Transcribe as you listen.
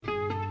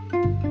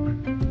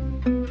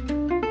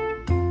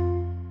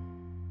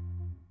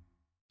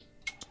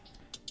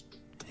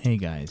Hey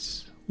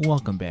guys,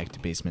 welcome back to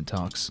Basement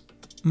Talks.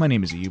 My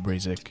name is Ayub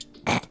Razik.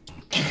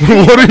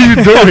 What are you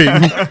doing?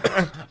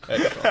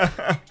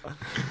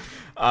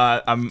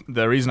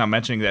 The reason I'm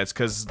mentioning that is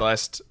because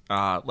last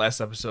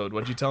episode,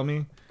 what'd you tell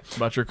me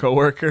about your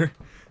coworker?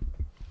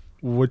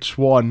 Which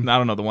one? I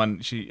don't know, the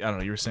one I don't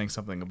know, you were saying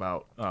something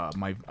about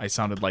I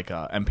sounded like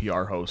a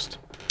NPR host.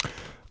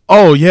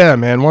 Oh yeah,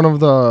 man. One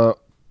of the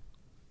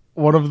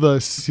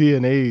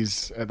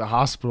CNAs at the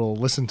hospital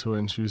listened to it,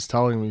 and she was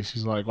telling me,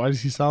 she's like, "Why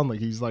does he sound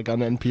like he's like on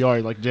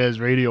NPR, like jazz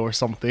radio or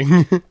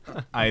something?"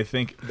 I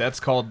think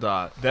that's called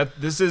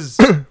This is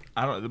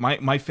I don't.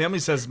 My family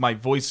says my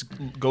voice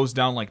goes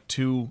down like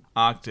 2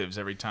 octaves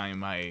every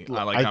time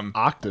I'm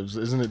octaves,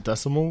 isn't it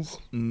decimals?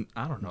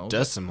 I don't know.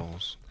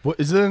 Decimals. What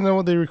isn't that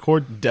what they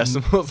record?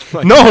 Decimals?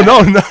 Like No.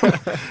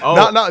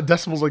 Oh. Not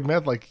decimals like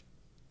math. Like,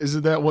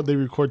 isn't that what they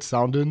record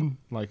sound in?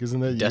 Like, isn't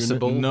that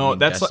Decibel? unit? No,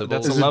 that's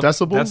Decibels? Is it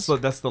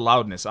decibels? That's the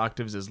loudness.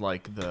 Octaves is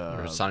like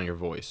the or sound of your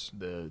voice.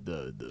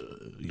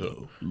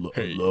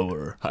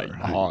 lower.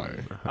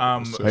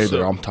 Hi. So Hey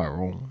there, I'm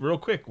Tyrone. real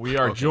quick, we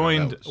are Okay,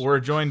 joined. that was-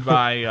 We're joined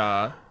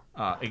by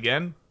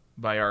again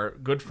by our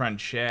good friend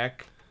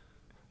Shaq,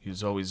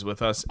 who's always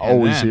with us. And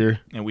Always then- here.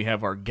 And we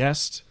have our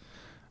guest,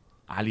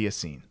 Ali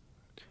Yassin.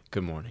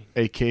 Good morning.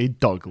 A.K.A.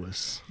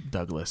 Douglas.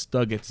 Douglas.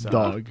 Doug.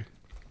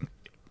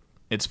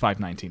 It's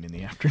 5:19 in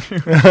the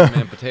afternoon.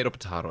 Man, potato.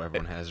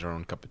 Everyone has their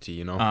own cup of tea,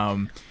 you know?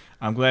 I'm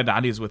glad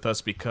Ali is with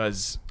us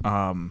because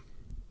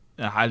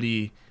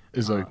Ali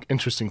Is an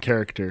interesting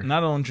character.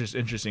 not only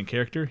interesting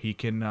character, he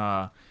can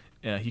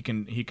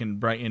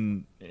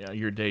brighten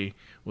your day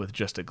with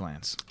just a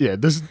glance. Yeah,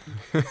 this.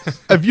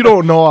 If you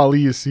don't know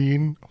Ali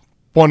Yassin,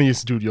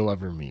 funniest dude you'll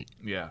ever meet.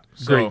 Yeah,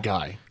 Great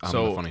guy. I'm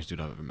so- the funniest dude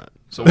I've ever met.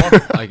 So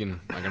welcome, I can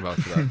vouch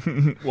for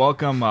that.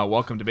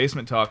 welcome to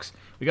Basement Talks.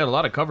 We got a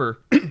lot of cover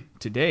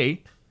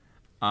today,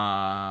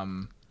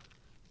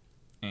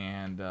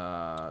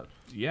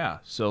 yeah.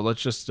 So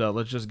let's just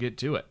get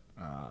to it.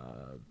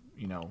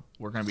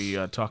 We're gonna be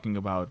talking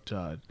about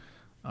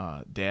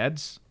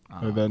dads.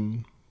 And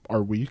then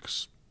our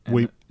weeks. and-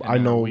 Wait, and I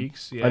then our know.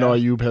 weeks, I know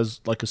yeah. Ayub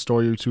has like a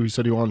story or two. He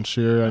said he wanted to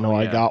share. I know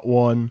I yeah. got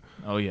one.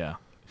 Oh yeah.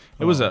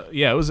 It was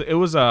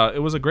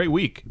a great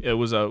week. It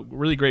was a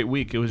really great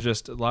week. It was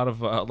just a lot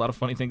of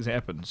funny things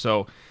happened.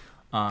 So,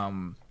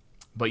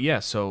 but yeah.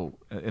 So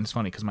and it's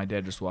funny because my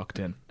dad just walked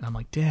in and I'm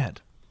like,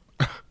 Dad,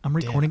 I'm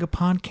recording a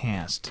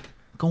podcast.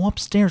 Go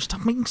upstairs.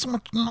 Stop making so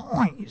much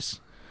noise.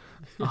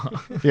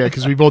 Yeah,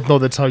 because we both know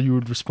that's how you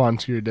would respond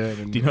to your dad.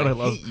 And Do you know what I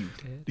love?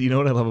 Do you know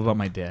what I love about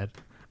my dad?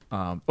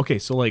 Okay,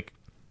 so like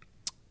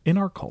in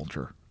our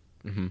culture,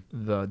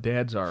 the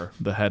dads are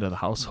the head of the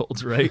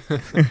households, right?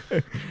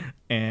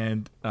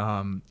 And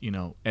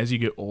as you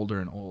get older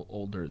and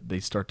older, they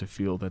start to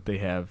feel that they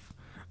have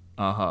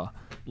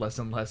less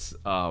and less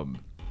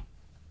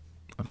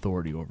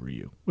authority over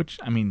you. Which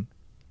I mean,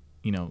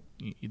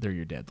 they're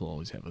your dad; they'll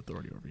always have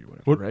authority over you,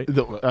 whatever, right?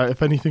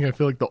 If anything, I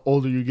feel like the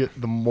older you get,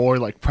 the more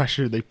like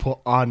pressure they put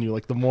on you.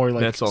 Like the more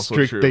like That's also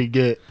strict true. they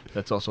get.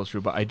 That's also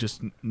true, but I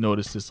just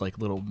noticed this like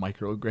little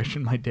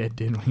microaggression my dad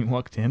did when he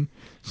walked in.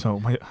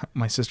 So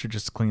my sister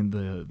just cleaned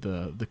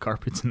the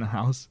carpets in the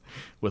house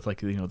with like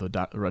the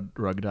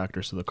rug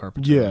doctor, so the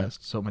carpets are Yeah.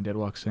 best. So my dad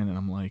walks in and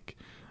I'm like,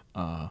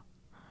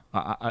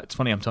 it's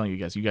funny I'm telling you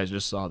guys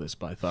just saw this,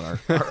 but I thought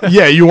our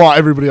Yeah, you want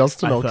everybody else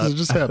to I know because thought- it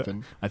just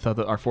happened. I thought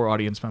that our 4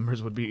 audience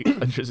members would be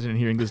interested in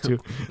hearing this too.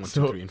 1,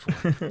 So- 2, 3, and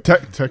 4.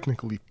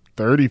 Technically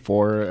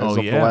 34 as Oh, of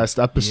the yeah. last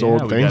episode.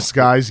 Yeah, we Thanks,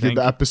 got- guys. thank-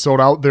 Get the episode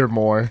out there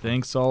more.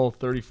 Thanks all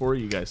 34 of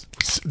you guys.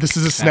 This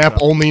is a Snap it up.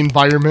 snap-only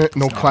environment.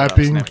 No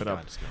clapping. Snap it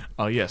up.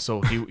 Oh yeah,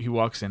 so he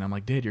walks in. I'm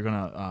like, Dad, you're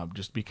gonna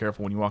just be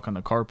careful when you walk on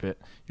the carpet.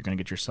 You're gonna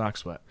get your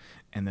socks wet.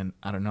 And then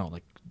I don't know,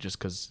 like just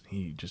because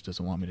he just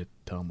doesn't want me to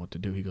tell him what to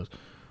do, he goes,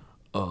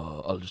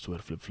 I'll just wear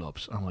flip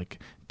flops. I'm like,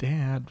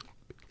 Dad,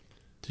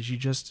 did she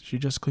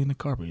just clean the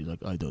carpet? He's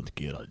like, I don't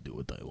care. I'll do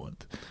what I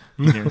want.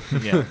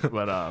 Yeah,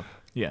 but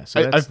yeah.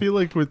 So I that's, feel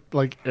like with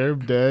like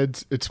Arab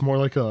dads, it's more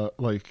like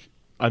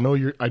I know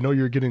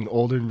you're getting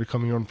older and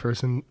becoming your own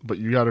person, but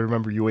you got to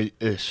remember you ain't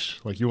ish.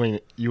 Like you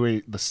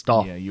ain't the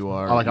stuff. yeah, you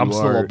are. Like I'm you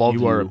still are, above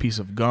you. are a piece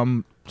of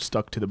gum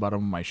stuck to the bottom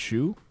of my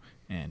shoe,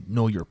 and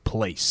know your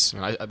place.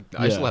 I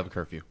Yeah. still have a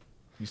curfew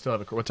You still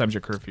have what time's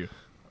your curfew?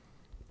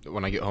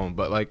 when I get home,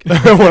 but like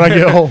when I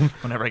get home.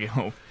 Whenever I get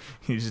home,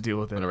 you just deal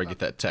with it. whenever I get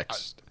that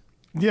text.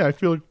 Yeah, I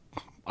feel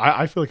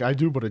like I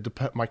do,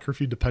 but my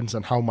curfew depends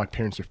on how my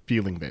parents are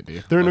feeling that day.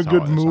 If they're in a That's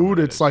good how it mood,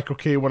 is. it's like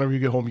okay, whenever you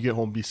get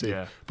home, be safe.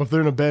 Yeah. But if they're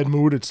in a bad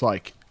mood, it's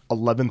like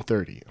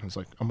 11:30. I was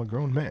like, I'm a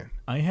grown man.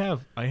 I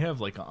have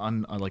like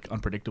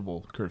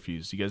unpredictable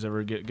curfews. You guys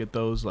ever get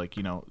those? Like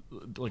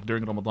like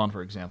during Ramadan,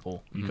 for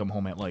example, you come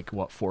home at like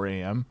 4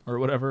 a.m. or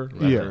whatever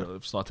Yeah. after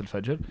Salatul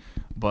Fajr.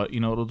 But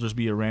it'll just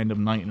be a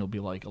random night and it'll be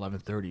like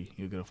 11:30.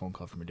 You get a phone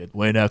call from your dad.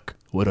 Wainak,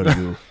 what are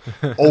you?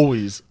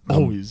 Always.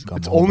 come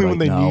It's home only right when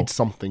they now. need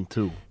something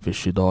too.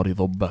 Fishidari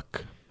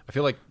dhobak. I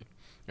feel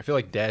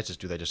like dads just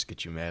do that just to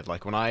get you mad.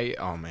 Like when I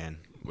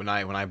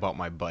bought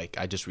my bike,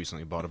 I just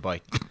recently bought a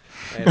bike.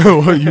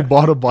 And What, you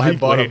bought a I bike?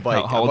 bought a Wait,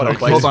 bike. how I old bought are a you?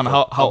 Hold on,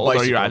 bicycle. how A old are you,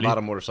 bicycle, Ali? Not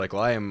a motorcycle.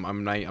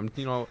 I'm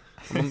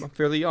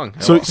fairly young.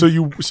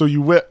 So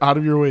you went out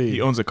of your way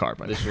He owns a car,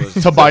 by the This way. was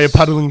to buy a this-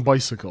 pedaling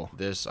bicycle.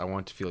 This I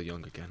want to feel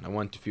young again. I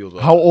want to feel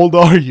the. How old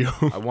are you?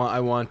 I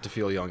want to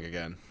feel young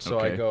again. So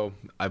Okay.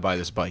 I buy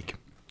this bike,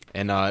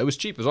 and it was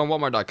cheap. It was on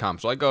Walmart.com.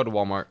 So I go to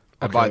Walmart.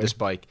 I buy Okay. this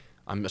bike.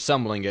 I'm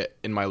assembling it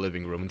in my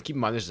living room. And keep in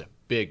mind, this is a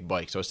big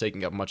bike, so it's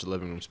taking up much of the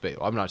living room space.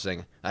 Well, I'm not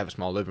saying I have a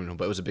small living room,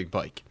 but it was a big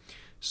bike.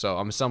 So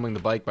I'm assembling the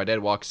bike. My dad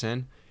walks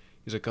in.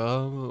 He's like,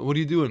 "What are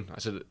you doing?" I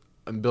said,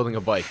 "I'm building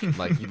a bike." He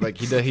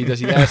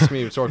asks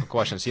me rhetorical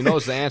questions. He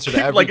knows the answer to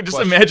every Like, just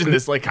question. imagine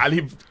this, like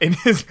Ali in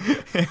his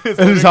In his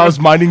living house,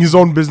 room, minding his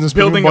own business,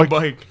 building a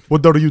bike.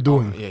 What are you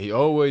doing? Yeah, he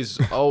always.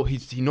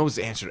 He knows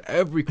the answer to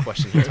every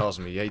question he tells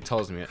me. Yeah, he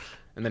tells me it.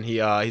 And then he's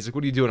like,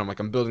 "What are you doing?" I'm like,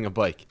 "I'm building a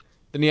bike."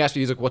 Then he asked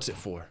me, he's like, "What's it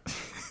for?"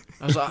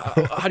 I was like,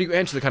 "How do you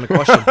answer the kind of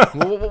question?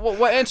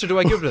 What answer do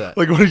I give to that?"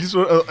 Like, what are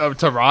you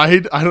to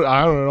ride? I don't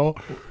know.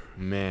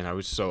 Man, I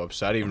was so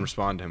upset. I didn't even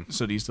respond to him.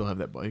 So do you still have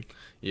that bike?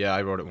 Yeah,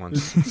 I rode it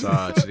once. It's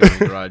sitting in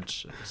the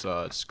garage.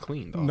 It's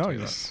clean. Though, I'll tell you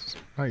that.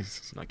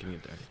 Nice. Not getting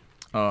it dirty.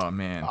 Oh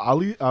man,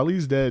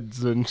 Ali's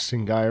dad's an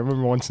interesting guy. I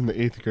remember once in the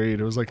 8th grade,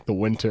 it was like the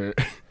winter.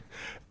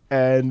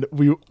 And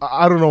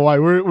I don't know why,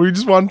 we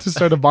just wanted to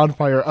start a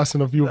bonfire, us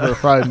and a few of our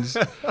friends,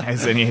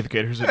 as any 8th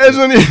graders would as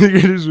do. any 8th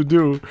graders would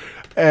do.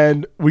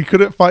 And we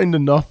couldn't find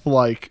enough,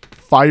 like,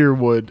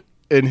 firewood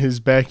in his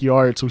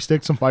backyard. So we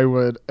stick some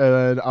firewood, and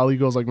then Ali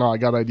goes like, "No, I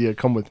got an idea.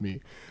 Come with me."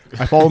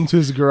 I follow him to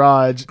his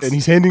garage, and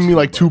he's handing me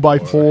like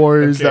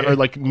 2x4s that Okay. are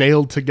like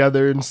nailed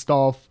together and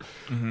stuff.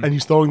 Mm-hmm. And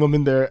he's throwing them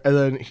in there, and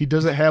then he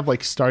doesn't have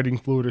like starting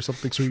fluid or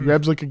something, so he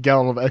grabs like a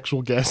gallon of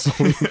actual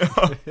gasoline.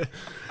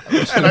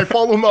 And I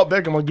follow him out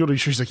back. I'm like, "Dude, are you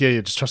sure?" He's like, "Yeah,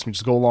 just trust me,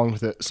 just go along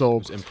with it." So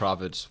It's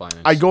improv. It's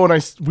finance. I go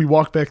and we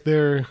walk back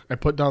there. I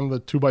put down the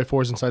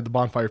 2x4s inside the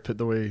bonfire pit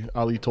the way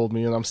Ali told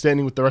me, and I'm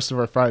standing with the rest of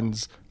our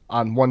friends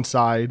on one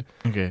side,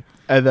 Okay.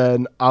 and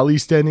then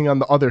Ali's standing on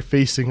the other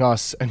facing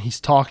us, and he's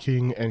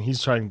talking, and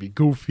he's trying to be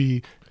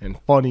goofy and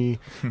funny,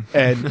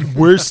 and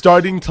we're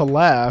starting to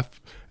laugh.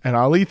 And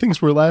Ali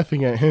thinks we're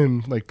laughing at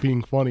him, like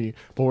being funny,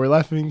 but we're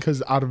laughing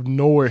because out of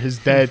nowhere, his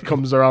dad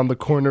comes around the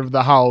corner of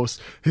the house,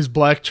 his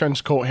black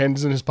trench coat,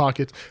 hands in his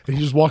pockets, and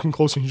he's just walking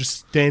closer and he's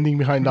just standing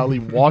behind Ali,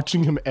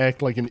 watching him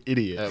act like an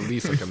idiot. At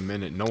least like a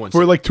minute. No one.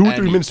 For said like 2 or 3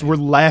 anything. minutes, we're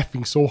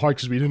laughing so hard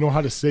because we didn't know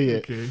how to say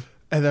it. Okay.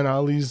 And then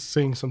Ali's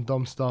saying some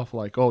dumb stuff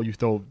like, "Oh, you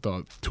throw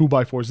the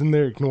 2x4s in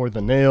there, ignore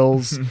the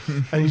nails."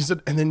 And he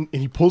said, and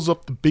he pulls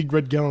up the big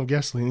red gallon of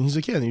gasoline, and he's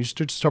like, "Yeah," and you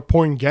start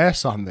pouring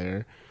gas on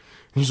there.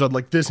 And he's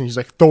like this, and he's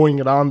like throwing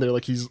it on there,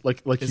 like he's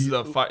like It's he,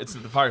 the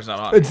fire's not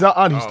on. it's not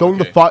on. He's Oh, throwing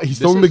okay. the fire. He's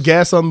This throwing the is-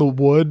 gas on the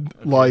wood,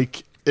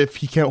 like if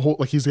he can't hold,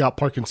 like he's got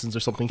Parkinson's or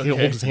something. He can't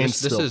Okay. hold his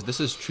hands This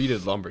still. is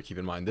treated lumber. Keep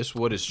in mind, this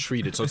wood is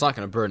treated, so it's not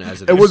going to burn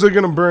as It wasn't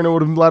gonna burn. It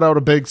would have let out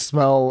a big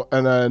smell,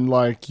 and then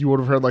like you would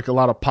have heard like a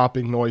lot of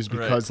popping noise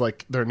because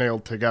like they're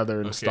nailed together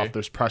and Okay. stuff.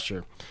 There's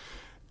pressure,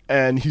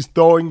 and he's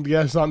throwing the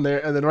gas on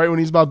there, and then right when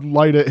he's about to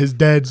light it, his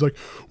dad's like,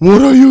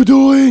 "What are you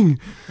doing?"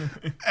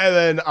 And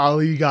then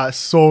Ali got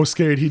so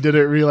scared he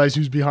didn't realize he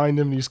was behind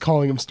him, and he's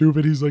calling him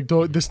stupid. He's like,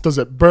 "This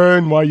doesn't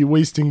burn. Why are you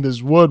wasting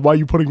this wood? Why are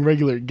you putting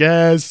regular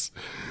gas?"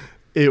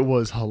 It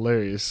was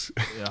hilarious.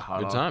 Yeah, hot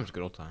Good on. times,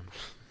 good old times.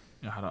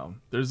 Yeah, hot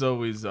on. There's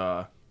always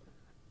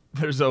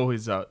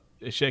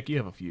Shaq, you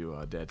have a few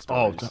dad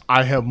Oh, stories.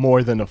 I have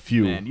more than a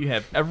few. Man, you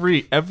have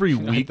every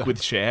week with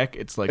Shaq.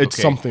 It's like It's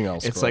okay, something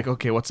else, It's bro. like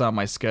okay, what's on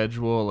my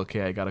schedule?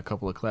 Okay, I got a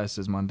couple of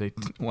classes Monday,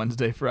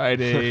 Wednesday,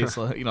 Friday.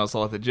 So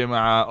Salat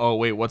al-Jum'ah. Oh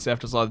wait, what's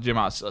after Salat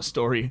al-Jum'ah? A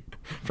story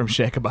from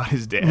Shaq about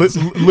his dad.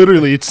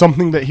 Literally, it's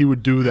something that he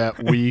would do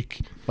that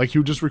week. Like he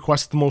would just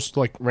request the most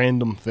like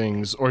random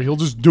things, or he'll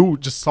just do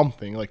just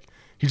something. Like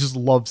he just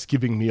loves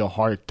giving me a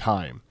hard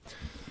time.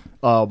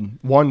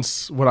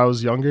 Once when I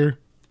was younger,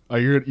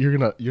 you're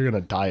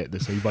gonna die at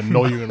this, but I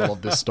know you're gonna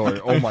love this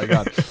story. Oh my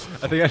god!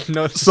 I think I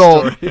know the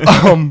So,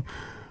 story.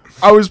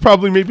 I was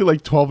probably maybe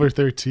like 12 or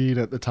 13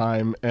 at the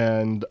time,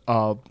 and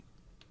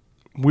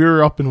we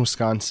were up in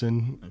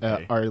Wisconsin Okay.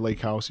 at our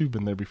lake house. You've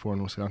been there before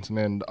in Wisconsin,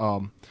 and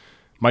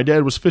my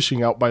dad was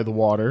fishing out by the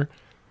water,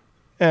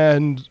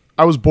 and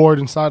I was bored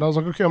inside. I was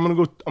like, okay, I'm gonna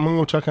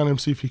go check on him,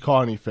 see if he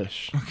caught any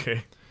fish.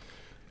 Okay.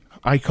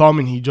 I come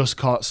and he just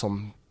caught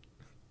some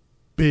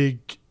big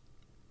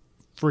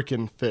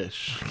freaking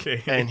fish,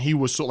 Okay. and he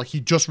was so like he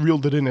just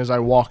reeled it in as I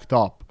walked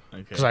up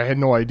because Okay. I had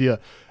no idea,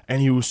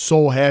 and he was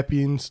so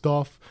happy and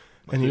stuff.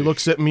 And he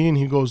looks at me and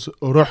he goes,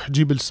 "Ruh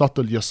jib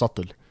al-satil ya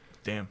satil."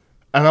 Damn.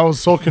 And I was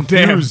so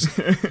confused.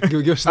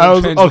 Give us I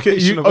was the okay.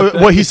 translation of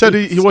What he said,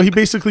 what he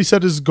basically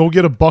said is, "Go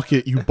get a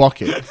bucket, you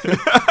bucket."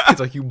 It's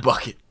like you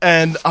bucket.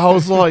 And I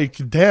was like,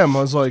 "Damn!"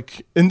 I was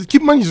like, and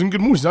keep in mind he's in good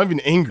mood. He's not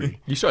even angry.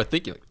 You start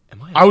thinking, like,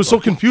 am I? I was so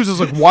confused. I was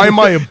like, "Why am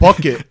I a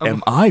bucket?"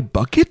 Am I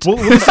bucket? Well,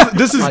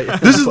 this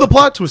is the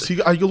plot twist.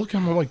 I look at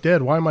him. I'm like,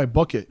 "Dad, why am I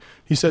bucket?"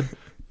 He said,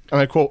 and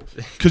I quote,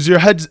 "Because your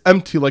head's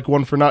empty like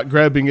one for not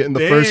grabbing it in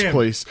the first Damn.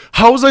 place."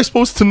 How was I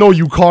supposed to know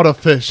you caught a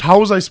fish? How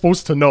was I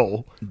supposed to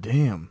know?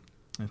 Damn.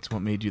 That's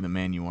what made you the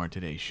man you are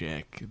today,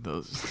 Shaq.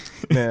 Those.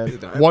 Man,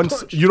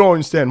 once you don't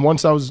understand.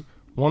 Once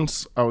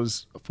I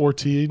was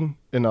 14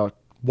 in a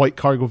white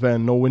cargo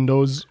van, no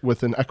windows,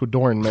 with an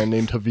Ecuadorian man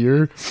named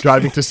Javier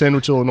driving to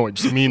Sandwich, Illinois.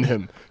 Just me and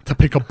him to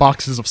pick up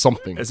boxes of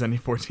something. As any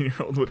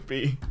 14-year-old would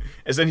be.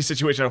 As any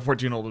situation a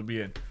 14-year-old would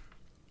be in.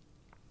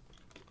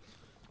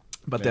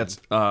 But Man.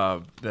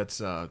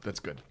 that's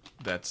good.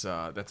 That's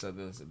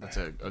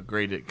a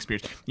great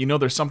experience. You know,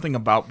 there's something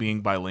about being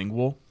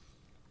bilingual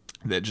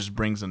that just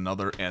brings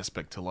another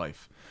aspect to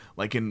life.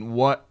 Like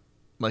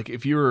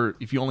if you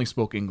only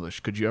spoke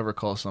English, could you ever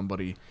call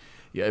somebody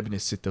 "Ya ibn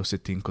sitto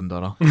sittin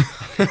kundara"?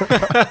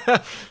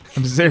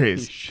 I'm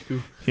serious.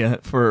 Yeah,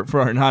 for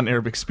our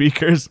non-Arabic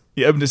speakers,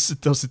 "Ya ibn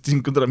sitto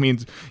sittin kundara"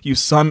 means you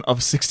son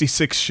of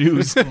 66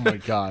 shoes. Oh my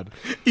god.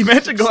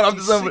 Imagine going up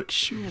to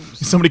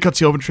somebody cuts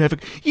you over in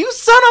traffic. You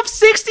son of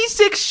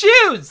 66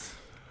 shoes!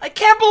 I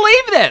can't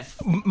believe this.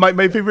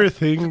 My favorite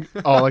thing,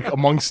 like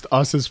amongst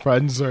us as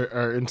friends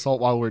or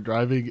insult while we're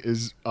driving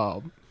is,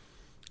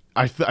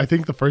 I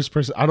think the first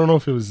person, I don't know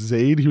if it was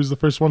Zaid, he was the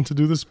first one to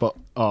do this, but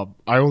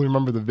I only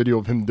remember the video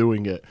of him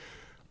doing it.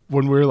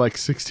 When we were like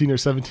 16 or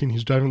 17,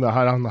 he's driving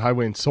down the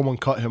highway and someone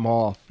cut him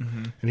off,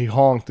 and he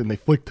honked and they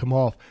flicked him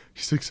off.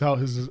 He sticks out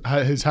his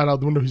hat out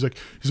the window. He's like,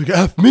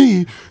 F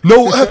me,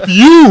 no F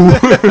you.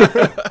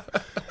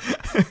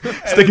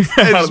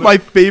 It's my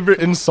favorite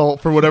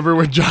insult for whenever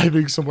we're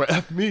driving somewhere.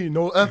 F me,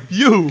 no F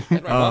you. I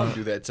had my mom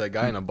do that to a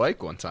guy on a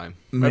bike one time.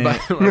 Man.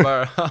 Right by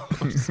our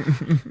house.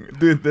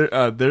 Dude,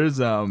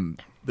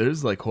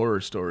 there's like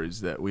horror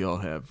stories that we all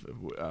have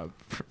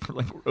for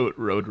like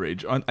road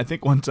rage. I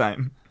think one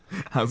time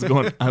I was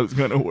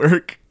going to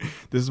work.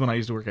 This is when I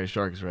used to work at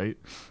Sharks, right?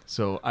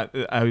 So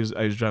I was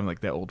driving like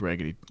that old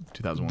raggedy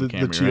 2001 Camry,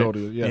 the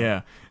Toyota, right?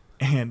 yeah.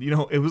 And you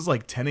know, it was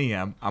like 10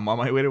 a.m. I'm on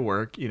my way to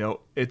work. You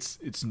know, it's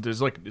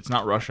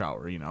not rush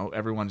hour. You know,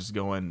 everyone's just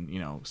going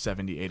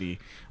 70, 80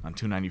 on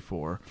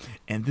 294,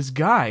 and this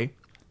guy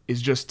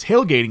is just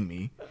tailgating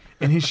me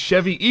in his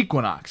Chevy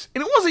Equinox,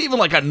 and it wasn't even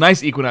like a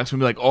nice Equinox for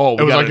me. Like, oh,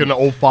 It was like an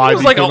 05 It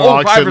was like an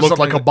Equinox. 05 It or looked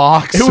something. like a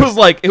box.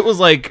 It was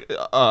like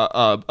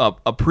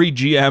a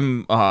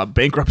pre-GM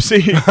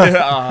bankruptcy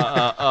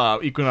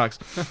Equinox,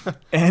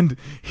 and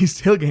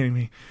he's tailgating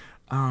me.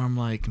 I'm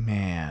like,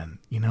 man,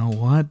 you know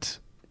what?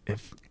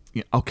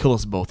 I'll kill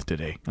us both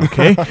today,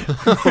 okay?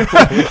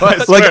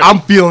 like, I'm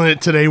feeling it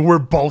today. We're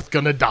both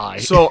going to die.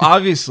 So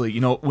obviously,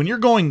 when you're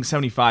going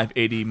 75,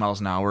 80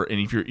 miles an hour, and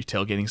if you're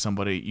tailgating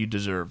somebody, you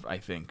deserve, I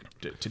think,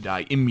 to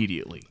die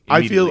immediately.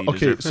 I feel, You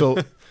okay,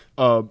 deserve-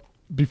 so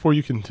before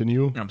you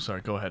continue, I'm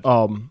sorry, go ahead.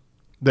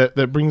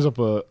 that brings up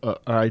an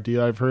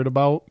idea I've heard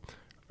about,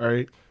 all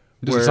right?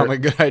 Doesn't sound like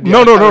a good idea.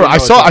 No. I I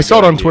saw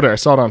it on Twitter. Twitter. I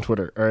saw it on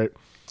Twitter, all right?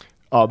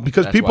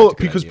 Because That's why it's a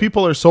good idea.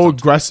 people are so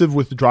aggressive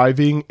with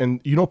driving, and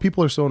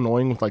people are so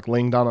annoying with like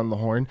laying down on the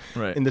horn.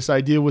 Right. And this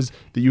idea was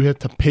that you had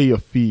to pay a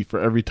fee for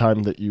every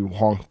time that you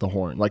honk the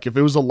horn. Like if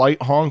it was a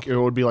light honk, it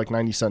would be like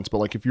 90 cents. But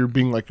like if you're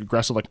being like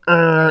aggressive, like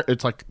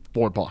it's like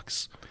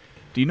 $4.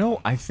 Do you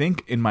know, I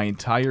think in my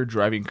entire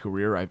driving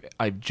career,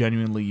 I've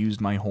genuinely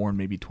used my horn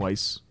maybe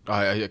twice.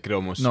 I could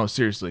almost. No,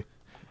 seriously.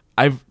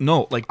 I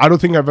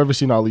don't think I've ever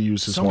seen Ali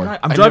use his horn.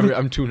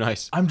 I'm too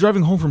nice. I'm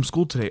driving home from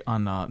school today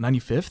on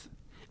 95th,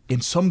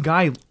 and some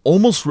guy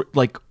almost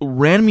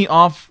ran me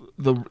off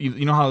the.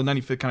 You know how the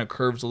 95th kind of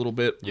curves a little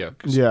bit. Yeah.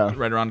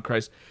 Right around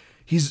Christ.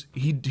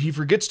 He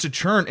forgets to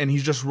turn, and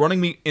he's just running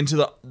me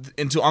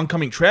into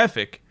oncoming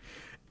traffic,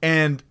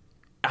 and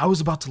I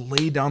was about to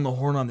lay down the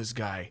horn on this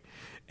guy,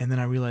 and then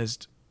I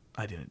realized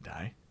I didn't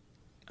die.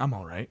 I'm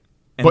all right.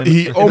 And But then-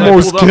 he and then I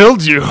almost pulled up.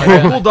 killed you.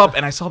 I pulled up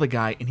and I saw the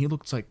guy, and he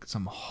looked like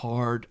some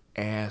hard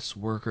ass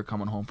worker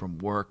coming home from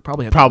work.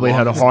 Probably had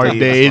Had a hard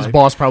day. His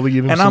boss probably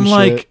gave him And some I'm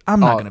like, shit.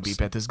 I'm not Oh, gonna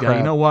beep at this guy. crap.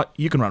 You know what?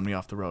 You can run me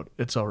off the road.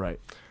 It's all right.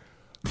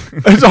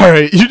 It's all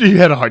right. You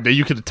had a hard day.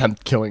 You could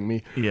attempt killing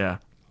me. Yeah.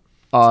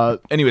 Uh,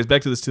 Anyways,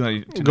 back to this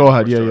 290. Go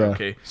ahead. Yeah, story, yeah.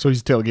 Okay. So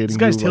he's tailgating. This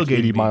guy's you like tailgating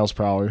 80 me. miles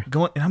per hour.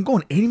 I'm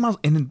going 80 miles,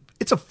 and then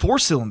it's a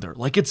 4-cylinder.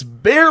 Like it's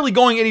barely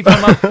going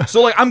 85 miles.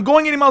 So like I'm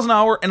going 80 miles an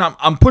hour, and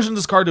I'm pushing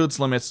this car to its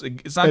limits.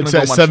 It's not going It's to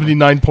go at much.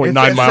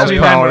 79.9 It's miles per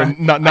 79, hour. right?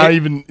 Not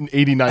even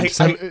 89. Is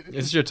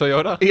this your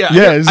Toyota? Yeah,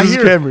 this I is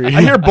hear, Camry.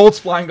 I hear bolts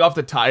flying off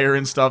the tire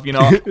and stuff.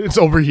 It's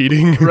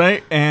overheating.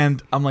 Right?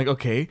 And I'm like,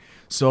 okay,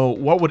 so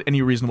what would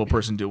any reasonable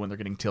person do when they're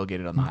getting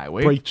tailgated on the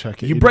highway? Brake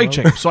check it, You you brake know?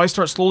 check him. So I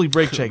start slowly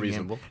brake checking him,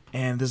 Reasonable.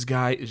 and this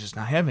guy is just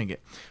not having it.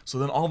 So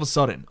then all of a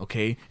sudden,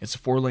 okay, it's a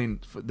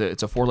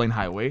 4-lane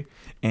highway,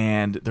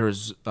 and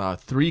there's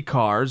 3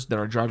 cars that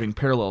are driving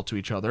parallel to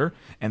each other,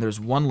 and there's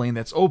one lane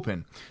that's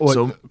open.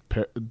 So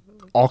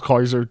all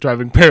cars are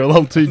driving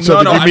parallel to each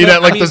other. You mean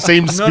at like the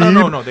same speed?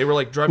 No. They were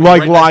like driving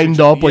Like right next to lined each-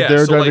 up, like yeah,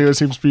 they're so, driving at the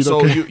same speed. So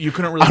Okay. you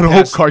couldn't really. I don't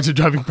pass. hope cars are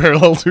driving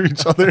parallel to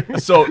each other.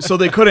 So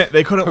they couldn't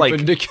like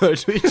Perpendicular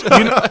to each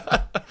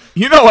other.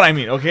 you know what I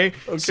mean, okay?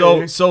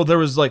 So there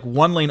was like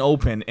one lane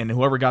open, and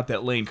whoever got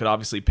that lane could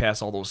obviously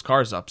pass all those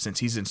cars up since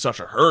he's in such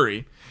a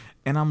hurry.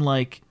 And I'm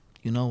like,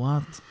 you know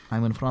what?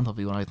 I'm in front of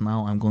you right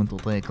now. I'm going to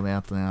take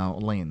that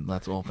lane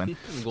that's open.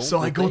 So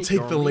I go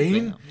take the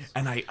lane,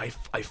 and I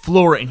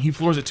floor it, and he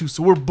floors it too.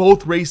 So we're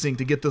both racing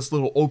to get this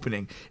little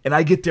opening, and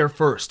I get there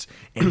first,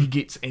 and he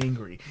gets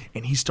angry,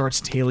 and he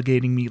starts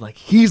tailgating me like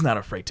he's not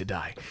afraid to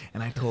die.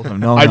 And I told him,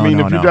 no, I no, mean,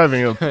 no, if no. you're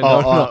driving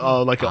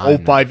like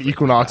an 05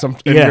 Equinox,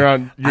 and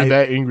you're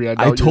that angry.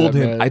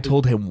 I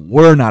told him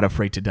we're not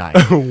afraid to die.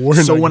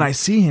 So not when I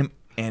see him,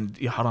 and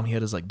Haram, he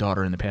had his like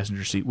daughter in the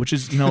passenger seat, which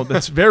is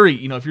that's very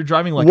if you're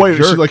driving like wait,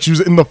 a jerk, she was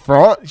in the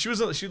front. she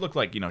looked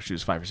like she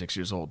was 5 or 6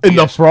 years old In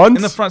the front?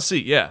 in the front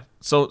seat, yeah.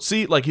 So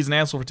see, like he's an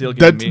asshole for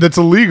tailgating me. That's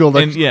illegal.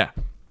 And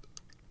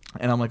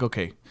and I'm like,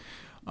 okay.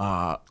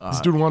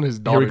 This dude wanted his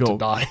daughter to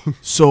die.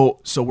 So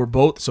we're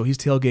both. So he's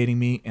tailgating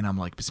me, and I'm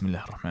like, Bismillah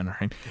ar-Rahman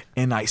ar-Rahim,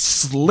 and I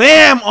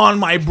slam on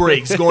my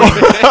brakes, going,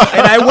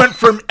 and I went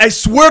from. I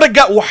swear to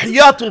God,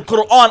 Wahiyatul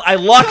Quran, I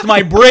locked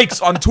my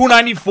brakes on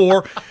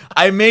 294.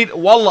 I made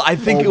wallah. I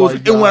think it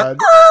went.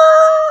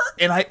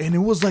 And it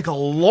was like a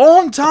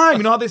long time.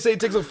 You know how they say it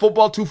takes a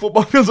football, 2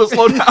 football fields to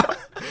slow down?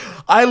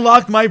 I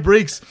locked my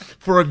brakes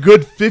for a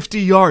good 50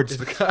 yards.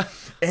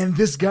 And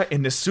this guy,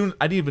 and as soon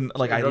I didn't even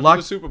I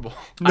locked the Super Bowl.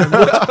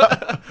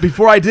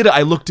 before I did it.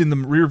 I looked in the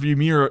rearview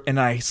mirror and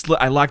I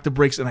locked the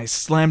brakes and I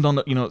slammed on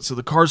the so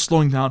the car's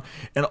slowing down,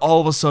 and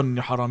all of a sudden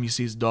Haram, you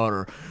see his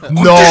daughter.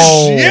 No,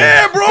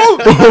 Yeah, bro.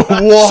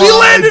 She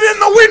landed in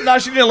the wind. No,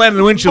 she didn't land in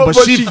the windshield,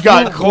 but she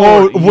got flew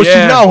forward. close. Was she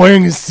not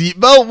wearing a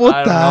seatbelt? What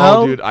I the don't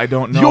hell, know, dude? I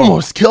don't know. You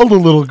almost killed a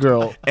little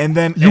girl. And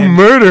then You and-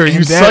 murder. and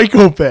You that-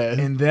 psychopath.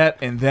 And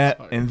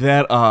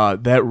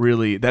that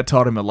really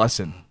taught him a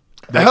lesson.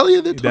 Hell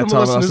yeah, they that told him a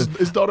taught him a lesson.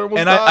 His daughter almost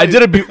And died.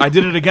 I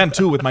did it again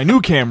too with my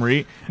new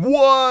Camry.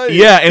 What?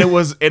 Yeah, and it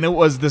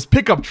was this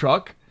pickup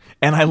truck,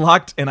 and I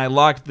locked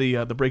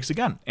the brakes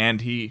again,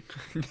 and he,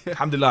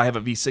 alhamdulillah, I have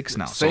a V6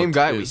 now. Same so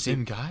guy.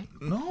 same guy.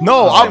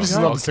 No, obviously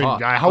guy. not the same Oh, guy.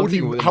 God. How would he?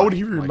 I'm thinking How would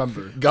he like,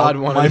 remember? God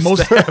wanted My to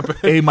most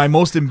stab. my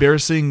most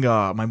embarrassing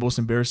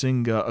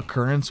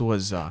occurrence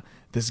was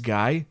this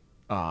guy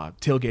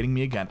tailgating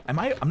me again.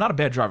 I'm not a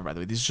bad driver, by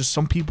the way. These just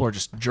some people are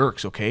just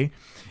jerks, okay?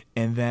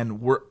 And then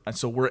we're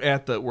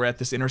at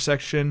this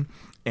intersection,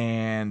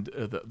 and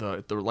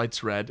the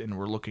light's red, and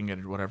we're looking at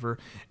it, whatever.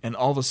 And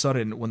all of a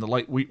sudden, when the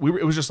light,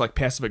 it was just like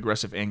passive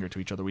aggressive anger to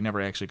each other. We never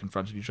actually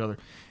confronted each other.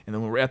 And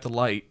then when we're at the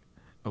light,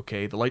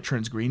 okay, the light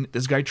turns green.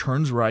 This guy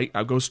turns right.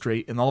 I go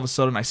straight, and all of a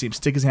sudden, I see him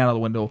stick his hand out the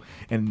window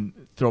and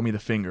throw me the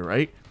finger,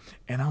 right?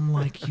 And I'm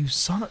like, you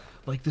son of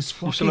like this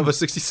fucking Son of a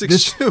 66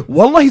 shoe.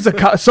 Wallah, he's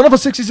a son of a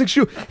 66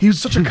 shoe. He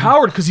was such a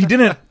coward because he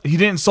didn't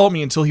insult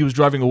me until he was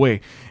driving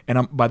away.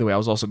 And by the way, I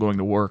was also going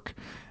to work,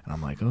 and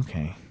I'm like,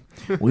 okay,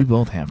 we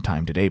both have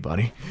time today,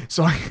 buddy.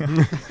 So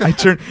I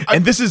turn,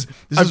 and this is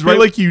I feel right.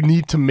 like you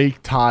need to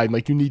make time.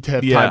 Like you need to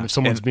have Yeah, time if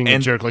someone's and- being a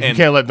and- jerk. Like you and-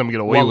 can't let them get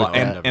away Wallah, with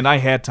that. and I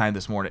had time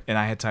this morning, and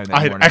I had time that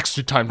I had morning.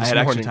 extra time this I had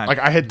extra morning. time. Like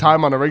I had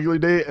time on a regular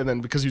day, and then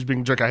because he was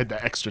being a jerk, I had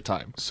that extra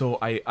time. So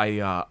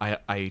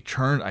I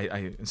turned.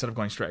 I instead of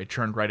going straight, I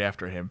turned right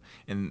after him,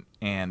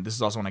 and this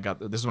is also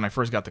when I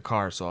first got the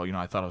car. So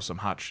I thought it was some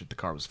hot shit. The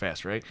car was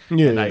fast, right?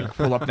 Yeah, And yeah. I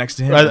pull up next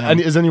to him.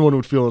 As anyone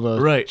would feel in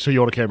a Right.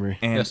 Toyota Camry.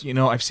 And Yes.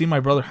 I've seen my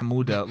brother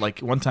Hamuda. Like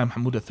one time,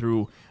 Hamuda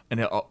threw an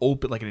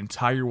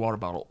entire water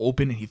bottle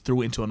open, and he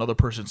threw it into another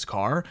person's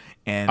car.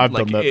 And I've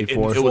like, done that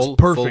before. It was Full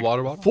perfect.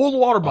 water bottle? Full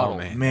water bottle.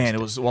 man, Man,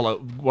 it was one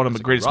of the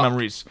greatest rock.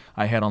 memories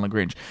I had on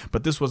Lagrange.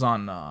 But this was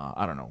on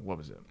I don't know what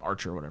was it,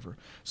 Archer or whatever.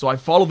 So I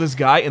follow this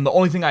guy, and the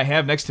only thing I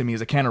have next to me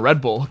is a can of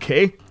Red Bull.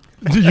 Okay.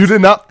 You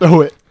did not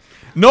throw it.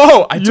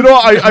 No, I You took- know,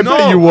 I no,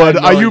 bet you would.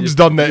 I know, Ayub's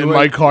done that you in would-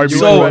 my car. you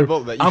before. would. Red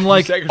Bull that you I'm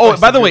like, sacrificed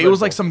by the your way, it Red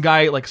was like Bull. some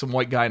guy, like some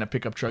white guy in a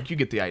pickup truck. You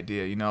get the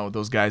idea,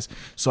 those guys.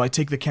 So I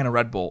take the can of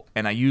Red Bull,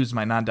 and I use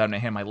my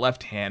non-dominant hand, my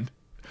left hand,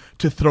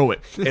 to throw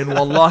it. And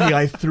wallahi,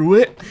 I threw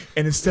it,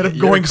 and instead of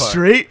Your going car.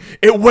 straight,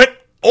 it went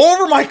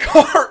over my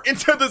car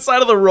into the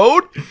side of the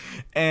road.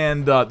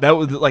 And that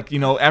was like,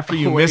 after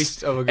you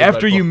Waste missed, of a good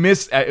after Red you Bull.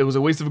 missed, it was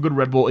a waste of a good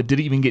Red Bull. It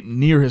didn't even get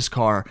near his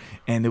car,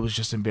 and it was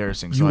just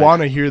embarrassing. You So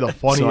want to hear the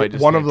funny? I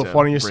just One of had the to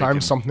funniest break times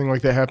in. something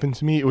like that happened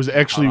to me. It was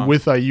actually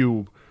with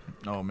Ayub.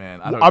 Oh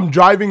man, I don't. I'm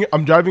driving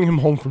him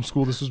home from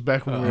school. This was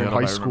back when we were I in don't know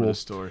high if I remember school. this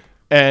story.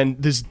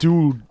 And this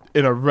dude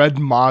in a red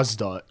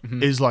Mazda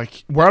is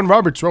like, we're on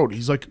Roberts Road.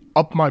 He's like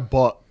up my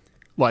butt,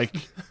 like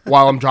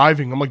while I'm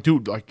driving. I'm like,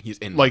 dude, like He's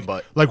in my like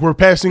butt. like we're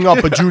passing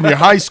up a junior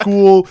high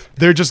school.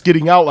 They're just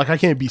getting out. Like I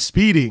can't be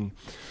speeding.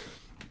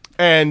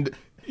 And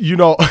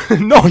no,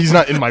 he's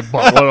not in my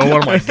butt.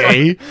 What am I,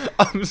 gay?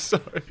 I'm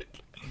sorry.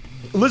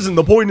 Listen,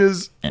 the point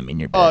is, I'm in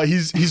your bed.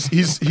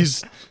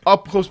 he's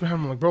up close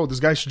behind me. I'm like, bro, this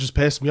guy should just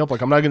pass me up.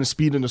 Like, I'm not gonna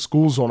speed in the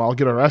school zone. I'll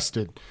get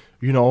arrested.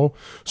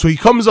 So he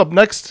comes up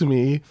next to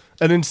me,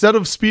 and instead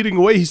of speeding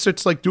away, he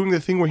starts like doing the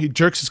thing where he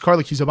jerks his car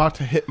like he's about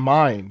to hit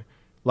mine,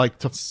 like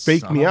to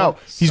fake Son me of a- out.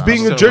 He's son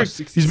being of a a jerk.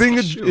 66 He's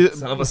being shoe. a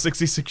Son of a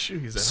 66 shoe.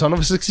 He said. son of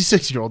a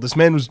 66-year-old. This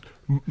man was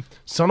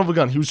son of a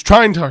gun. He was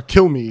trying to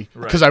kill me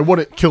because I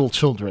wouldn't kill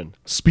children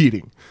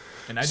speeding.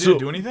 And I didn't So-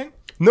 do anything?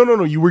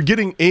 No. You were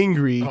getting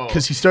angry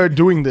because he started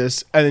doing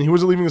this, and then he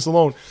wasn't leaving us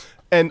alone.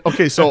 And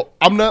okay, so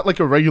I'm not like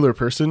a regular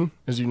person,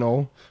 as you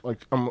know. Like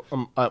I'm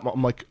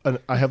like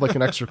I have like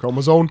an extra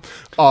chromosome.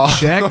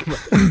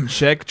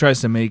 Shaq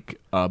tries to make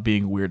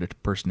being weird a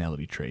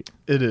personality trait.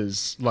 It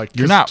is like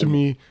You're not to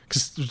me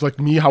because like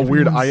me, how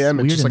weird I am.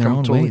 It's just like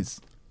I'm totally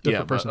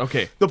different person.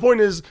 Okay. The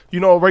point is,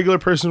 a regular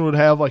person would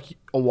have like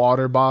a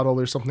water bottle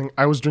or something.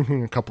 I was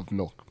drinking a cup of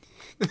milk.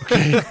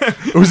 Okay,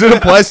 it was in a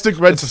plastic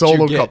red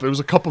Solo cup. It was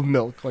a cup of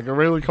milk, like a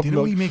regular cup of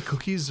milk. Didn't we make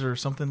cookies or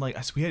something like?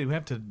 We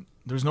have to.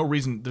 There's no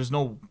reason. There's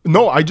no.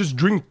 No, I just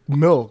drink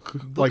milk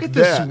like at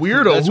that. this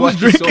weirdo. That's Who's why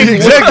he's so drinking?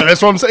 Exactly.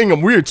 That's what I'm saying.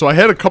 I'm weird. So I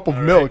had a cup of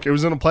milk. It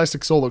was in a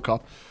plastic Solo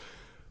cup.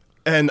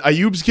 And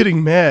Ayub's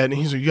getting mad, and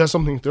he's like, "You got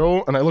something to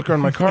throw?" And I look around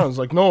my car, and I was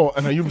like, "No."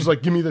 And Ayub's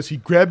like, "Give me this." He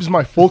grabs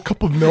my full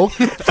cup of milk,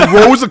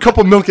 throws a cup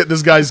of milk at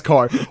this guy's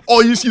car.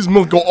 All you see is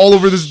milk go all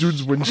over this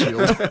dude's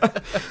windshield.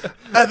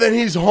 And then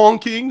he's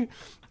honking,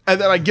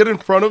 and then I get in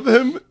front of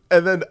him,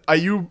 and then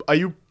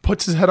Ayub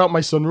puts his head out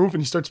my sunroof,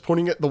 and he starts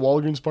pointing at the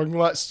Walgreens parking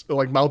lot,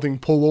 like mouthing,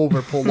 "Pull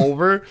over, pull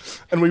over."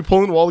 And we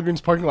pull in the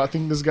Walgreens parking lot,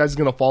 thinking this guy's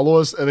gonna follow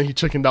us, and then he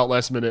chickened out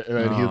last minute, and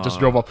then he just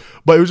drove up.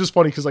 But it was just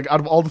funny because like out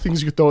of all the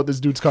things you could throw at this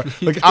dude's car,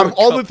 like out of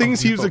all the things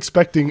he was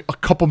expecting, a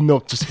cup of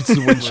milk just hits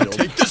the windshield.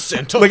 Take this,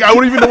 Santa. Like I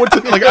wouldn't even know what to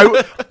like.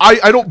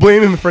 I don't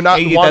blame him for not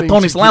wanting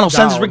Tony to Solano get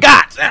sends his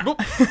down.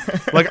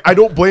 regards. Like I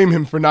don't blame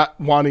him for not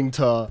wanting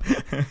to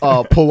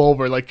pull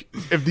over. Like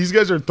if these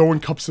guys are throwing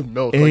cups of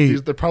milk, Hey.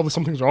 like they're probably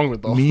something's wrong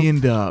with them. me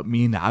and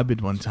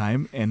Abid one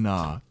time, and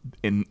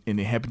it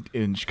happened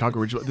in Chicago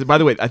Ridge. By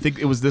the way, I think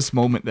it was this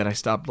moment that I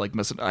stopped like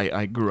messing.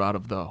 I grew out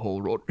of the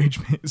whole road rage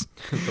phase.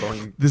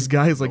 This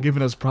guy is like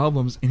giving us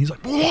problems, and he's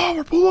like,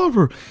 pull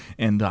over.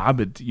 And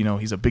Abid,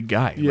 he's a big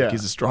guy. Yeah. Like,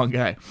 he's a strong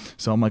guy.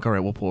 So I'm like, all right,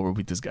 we'll pull over.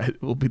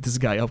 We'll beat this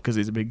guy up because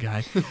he's a big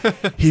guy.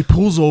 He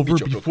pulls over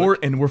before,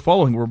 and we're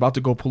following. We're about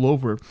to go pull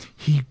over.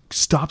 He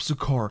stops the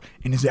car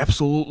and is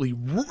absolutely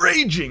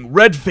raging,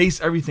 red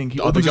face, everything. He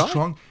opens his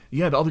trunk.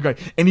 Yeah, the other guy.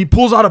 And he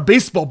pulls out a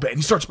baseball bat and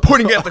he starts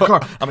pointing it at the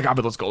car. I'm like,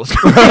 Abid, let's go.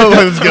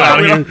 Let's get out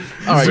of here.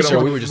 All right,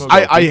 so we were just.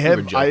 I joking. We were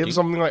have joking.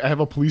 something like I have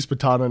a police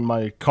baton in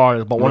my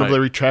car, but one of the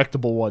Right.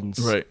 retractable ones.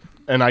 Right.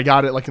 And I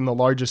got it like in the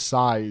largest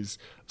size.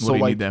 What So do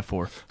you like need that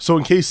for? so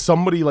in case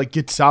somebody like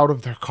gets out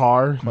of their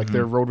car, like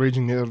they're road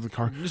raging, they get out of the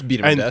car. Just beat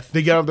 'em to and death.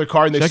 They get out of their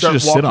car and they Should start actually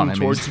just sit on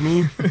walking it, towards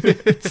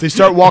me. They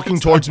start walking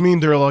towards me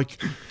and they're like,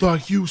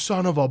 "You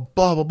son of a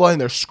blah blah blah," and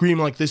they're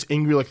screaming like this,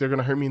 angry, like they're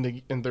gonna hurt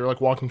me, and they're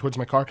like walking towards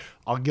my car.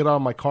 I'll get out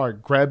of my car,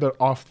 grab it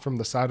off from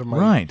the side of my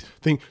Right.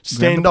 thing,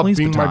 stand the up, police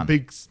being baton.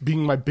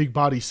 my big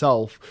body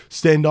self,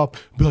 stand up,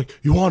 be like,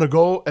 "You want to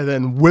go?" and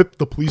then whip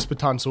the police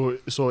baton so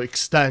it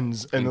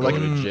extends and Go like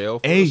to jail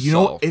for Hey,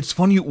 assault. it's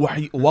funny.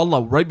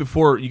 Wallah, right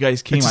before you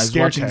guys came, it's a I was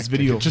scare watching this tactic,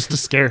 video. just to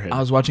scare him. I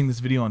was watching this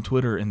video on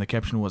Twitter, and the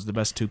caption was the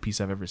best two-piece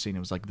I've ever seen. It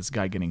was like this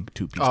guy getting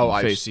two-piece in Oh, the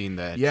I've face. seen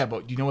that. Yeah,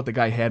 but you know what the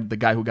guy had? The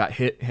guy who got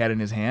hit had in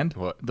his hand?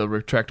 What? The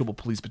retractable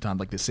police baton,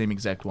 like the same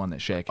exact one that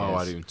Shaq has. Oh,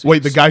 I didn't see Wait,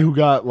 the this. guy who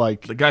got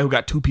like The guy who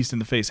got two-pieced in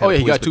the face. Had Oh, a yeah,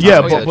 he police got two- baton. yeah,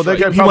 Oh, but, that's but that right.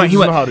 guy He probably went,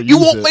 doesn't know how to you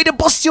use won't it. let it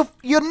bust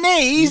your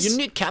knees. You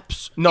need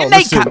caps. No, Your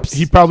listen, kneecaps.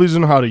 he probably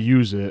doesn't know how to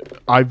use it.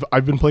 I've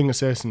been playing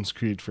Assassin's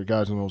Creed for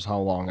God knows how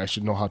long. I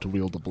should know how to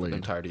wield a The blade.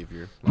 entirety of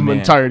your. The Man.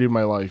 entirety of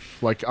my life,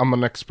 like I'm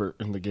an expert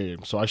in the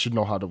game, so I should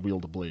know how to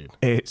wield a blade.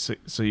 Hey, so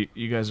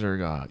you guys are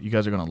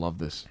gonna love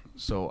this.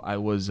 So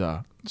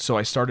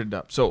I started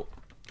up. So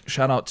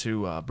shout out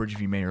to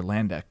Bridgeview Mayor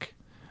Landek,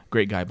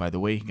 great guy by the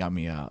way. He got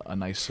me a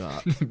nice.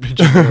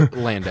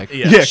 Landek.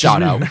 Yeah,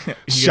 Shout out.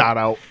 Shout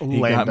out,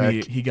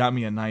 Landek. He got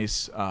me a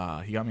nice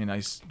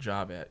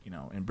job at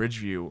in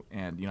Bridgeview,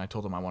 and I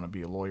told him I want to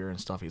be a lawyer and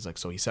stuff. He's like,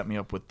 so he set me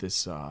up with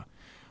this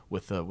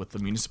with the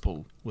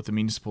municipal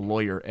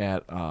lawyer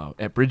at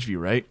Bridgeview,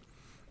 right?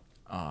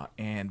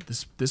 And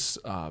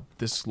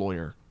this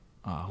lawyer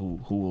who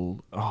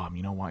will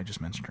you know why I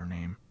just mentioned her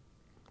name.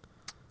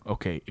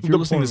 Okay, if you're The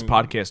listening to this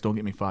point- podcast, don't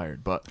get me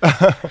fired. But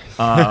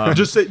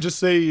just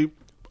say.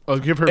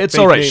 Give her. It's fake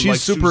all right. name, She's like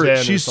super- Suzanne or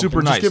she's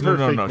super something. Just nice. give her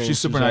No, a fake no, name, she's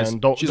super Suzanne. nice.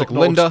 Don't, She's don't like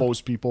Linda.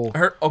 expose people.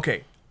 her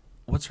okay,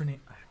 what's her name?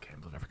 I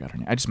can't believe I forgot her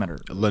name. I just met her.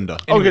 Linda.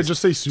 Okay,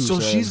 just say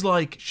Suzanne.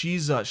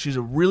 So she's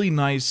a really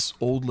nice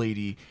old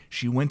lady.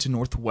 She went to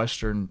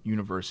Northwestern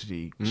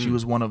University. She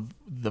was one of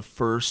the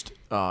first.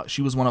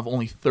 She was one of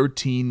only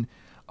 13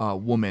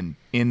 women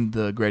in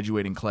the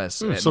graduating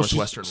class at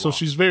Northwestern. So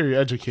she's very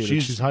educated.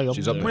 She's high up.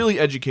 she's up there. really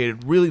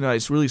educated, really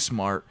nice, really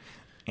smart,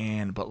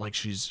 but like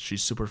she's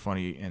super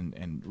funny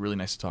and really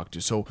nice to talk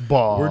to. So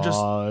But we're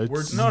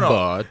no.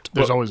 But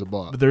There's always a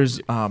but. But there's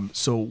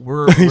so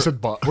we're He said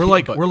but. we're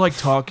like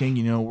talking,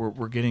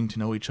 we're getting to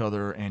know each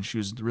other, and she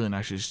was really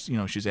nice.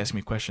 She's asking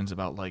me questions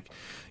about like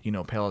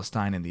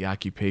Palestine and the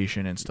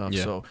occupation and stuff.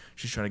 Yeah. So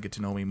she's trying to get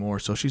to know me more.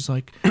 So she's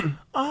like,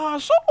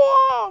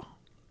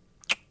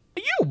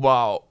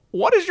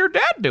 what does your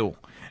dad do?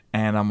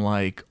 And I'm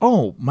like,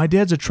 oh, my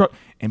dad's a truck.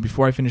 And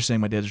before I finish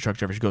saying my dad's a truck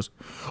driver, she goes,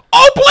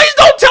 oh, please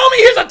don't tell me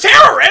he's a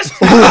terrorist.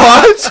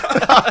 What?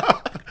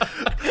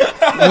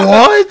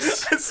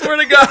 I swear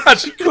to God.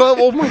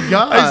 Oh my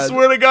god! I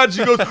swear to God,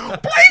 she goes,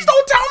 please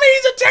don't tell me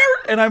he's a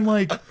Jared, and I'm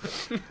like,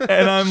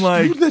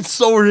 Dude, that's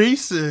so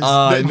racist.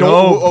 That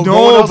no,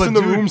 no one else but in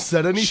the dude, room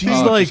said anything. she's Oh, if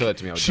she like, said that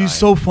to me, I would she's die.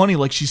 so funny.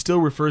 Like she still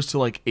refers to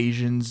like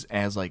Asians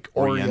as like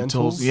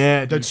Orientals.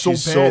 Yeah, dude, That's so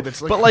she's bad.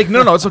 That's like- but like,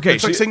 no, it's okay.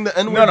 It's like saying the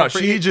N-word no, for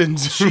she,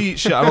 Asians. she,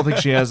 I don't think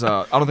she has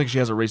a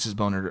racist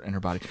bone in her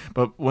body.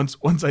 But once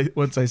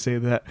I say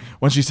that,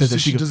 once she says that,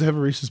 she she goes, doesn't have a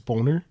racist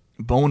boner.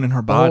 bone in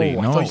her body. Oh,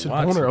 I no, thought you said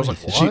what? boner. I was like,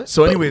 She- what?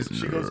 so, anyways,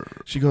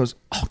 she goes,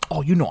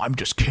 oh, you know, I'm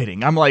just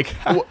kidding. I'm like,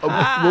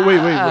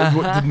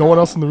 Wait. Did no one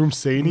else in the room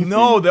say anything?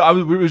 no,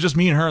 it was just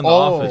me and her in the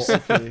Oh, office.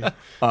 okay.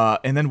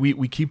 And then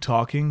we keep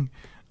talking,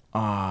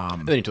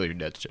 And then you told your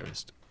dad's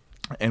terrorist.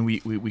 and we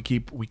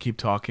keep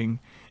talking,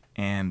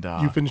 and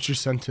You finished your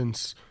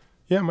sentence.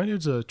 Yeah, my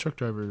dad's a truck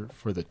driver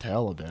for the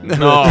Taliban.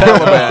 no,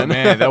 Taliban,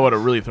 man, that would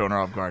have really thrown her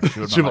off guard. She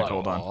would have She'd been be like,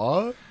 hold on.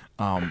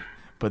 "What?"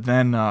 But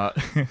then,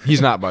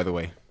 He's not, by the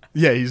way.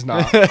 Yeah, he's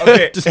not.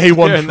 okay,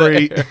 A1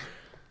 freight.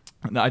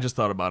 no, I just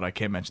thought about it. I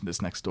can't mention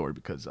this next story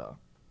because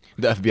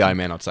The FBI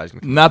man outside is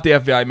gonna come. not the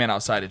FBI man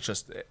outside. It's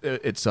just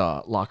it's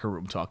locker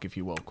room talk, if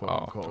you will, quote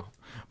unquote.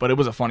 But it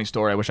was a funny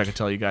story. I wish I could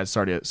tell you guys.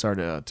 Sorry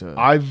to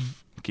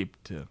I've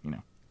keep to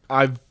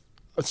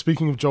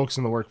speaking of jokes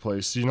in the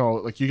workplace,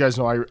 like you guys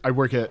know, I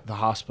work at the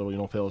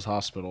hospital, Palos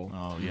Hospital.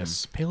 Oh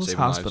yes, Palos Saving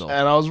lives. Hospital.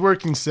 And I was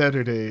working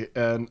Saturday,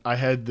 and I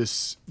had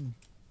this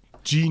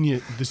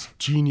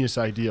genius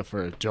idea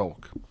for a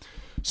joke.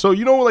 So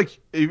like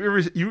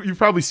if you've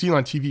probably seen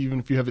on TV, even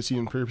if you haven't seen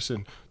in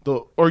person,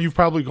 or you've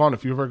probably gone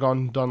if you've ever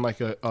done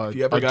like a If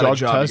you ever got drug a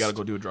job, test. you gotta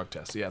go do a drug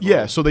test. Yeah.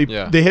 Yeah, so they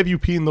Yeah. they have you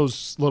pee in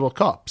those little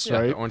cups, Yeah,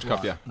 right? the orange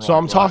cup, yeah. So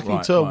I'm Right, talking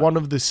right, to right. one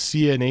of the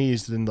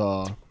CNAs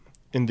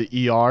in the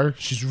ER.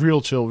 She's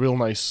real chill, real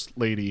nice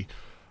lady.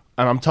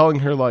 And I'm telling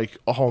her like,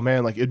 "Oh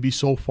man, like it'd be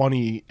so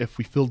funny if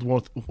we filled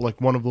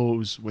one of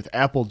those with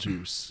apple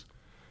juice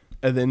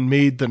and then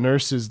made the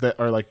nurses that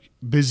are like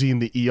busy in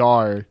the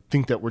ER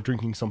think that we're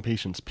drinking some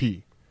patient's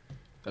pee."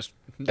 That's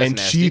And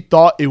nasty. she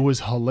thought it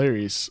was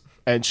hilarious.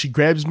 And she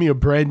grabs me a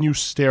brand new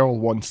sterile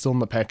one still in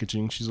the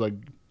packaging. She's like,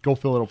 "Go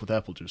fill it up with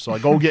apple juice." So I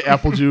go get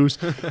apple juice.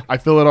 I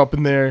fill it up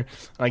in there. And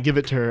I give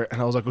it to her.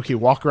 And I was like, "Okay,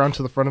 walk around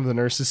to the front of the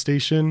nurses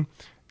station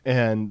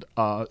and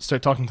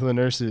start talking to the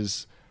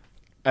nurses.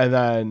 And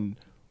then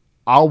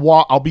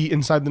I'll be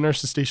inside the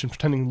nurses station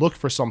pretending to look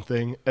for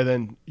something. And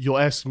then you'll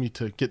ask me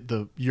to get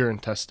the urine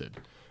tested."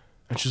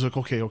 And she's like,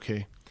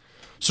 okay.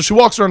 So she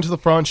walks around to the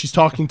front. She's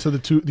talking to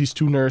these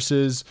two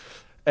nurses.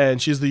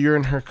 And she has the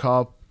urine in her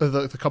cup,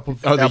 the cup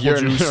of the apple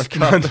urine in juice. her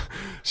cup.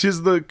 She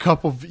has the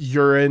cup of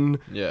urine.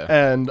 Yeah,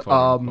 And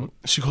quote unquote.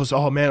 she goes,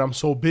 "Oh man, I'm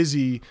so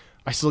busy.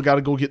 I still got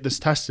to go get this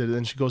tested." And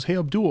then she goes, "Hey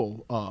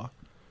Abdul,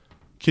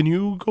 can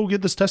you go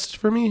get this tested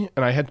for me?"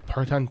 And I had to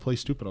pretend to play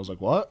stupid. I was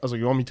like, "What?" I was like,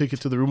 "You want me to take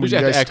it to the room where You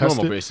you have guys to act test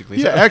normal, it?" basically.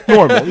 Yeah, act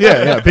normal.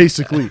 Yeah,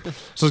 basically.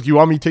 So like, "You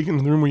want me to take it in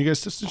the room where you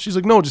guys test it?" She's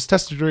like, "No, just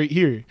test it right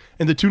here."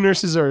 And the two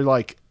nurses are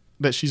like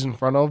that she's in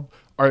front of,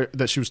 or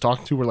that she was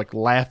talking to, were like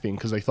laughing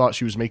because they thought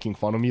she was making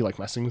fun of me, like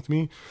messing with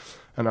me.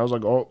 And I was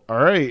like, "Oh, all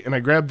right." And I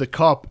grab the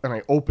cup and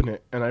I open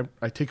it and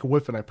I take a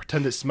whiff and I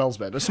pretend it smells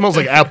bad. It smells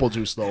like apple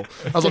juice though.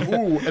 I was like,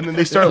 "Ooh!" And then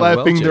they start Ew,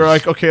 laughing. They're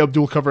Welch's. like, "Okay,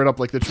 Abdul, cover it up.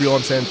 Like that's real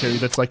unsanitary.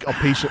 That's like a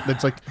patient.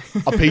 That's like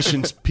a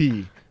patient's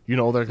pee.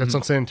 That's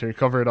unsanitary.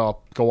 Cover it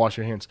up. Go wash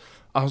your hands."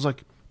 I was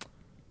like,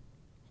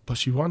 "But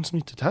she wants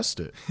me to test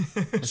it."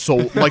 So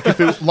like if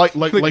it like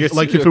if it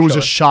serial was a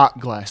killer. shot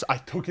glass, I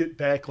took it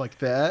back like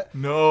that.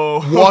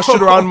 No. Washed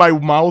it around my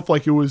mouth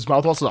like it was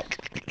mouthwash. Like,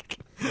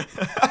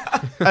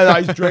 and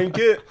I drank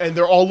it, and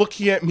they're all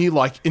looking at me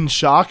like in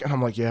shock. And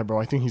I'm like, "Yeah, bro,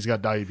 I think he's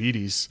got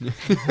diabetes."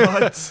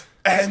 What?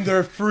 And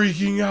they're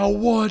freaking out.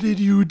 "What did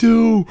you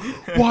do?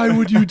 Why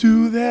would you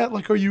do that?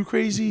 Like, are you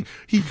crazy?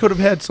 He could have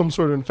had some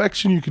sort of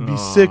infection. You could be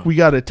sick. We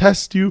got to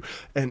test you."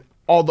 And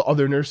all the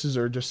other nurses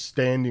are just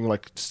standing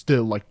like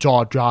still, like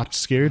jaw dropped,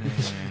 scared.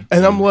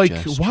 And I'm like,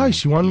 "Why?"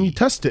 She wanted me to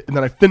test it. And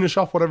then I finish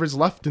off whatever's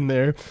left in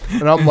there.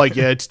 And I'm like,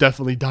 "Yeah, it's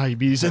definitely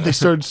diabetes." And they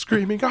started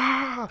screaming,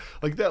 "Ah!"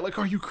 like that. Like,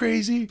 "Are you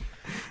crazy?"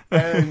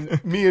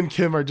 And me and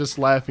Kim are just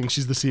laughing.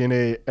 She's the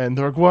CNA. And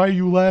they're like, "Why are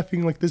you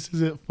laughing? Like, this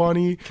isn't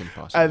funny." Kim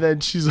Possible. And then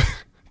she's like,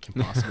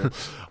 Kim Possible.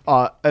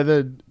 And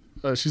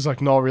then she's like,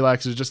 "No,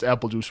 relax. It's just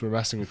apple juice. We're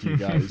messing with you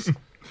guys."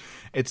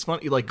 It's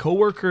funny, like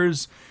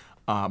coworkers.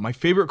 My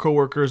favorite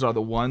coworkers are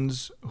the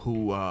ones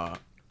who,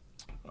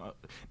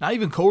 not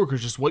even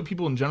coworkers, just white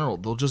people in general.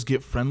 They'll just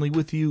get friendly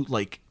with you.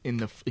 Like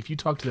if you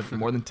talk to them for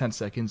more than 10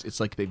 seconds, it's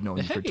like they've known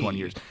you for 20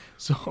 years.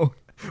 So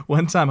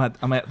one time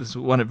I'm at this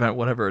one event,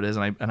 whatever it is,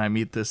 and I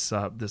meet this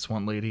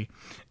one lady,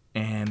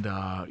 and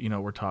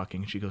we're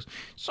talking, and she goes,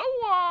 "So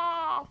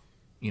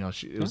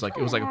it was like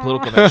a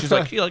political event. She's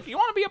like, you want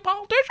to be a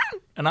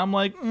politician?" And I'm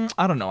like,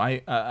 I don't know.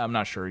 I'm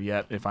not sure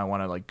yet if I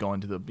want to like go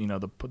into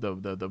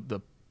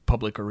the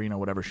public arena,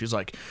 whatever. She's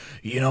like,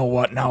 "You know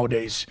what?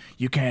 Nowadays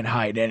you can't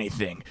hide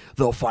anything.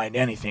 They'll find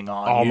anything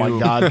on Oh you." my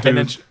God,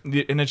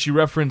 And then she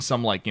referenced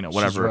some like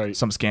whatever, right.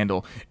 some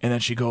scandal, and then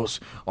she goes,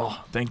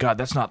 "Oh, thank God,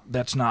 that's not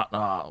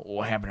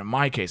what happened in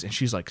my case." And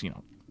she's like,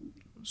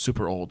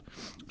 super old.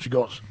 She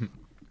goes,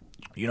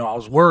 you know, I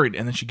was worried.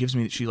 And then she tells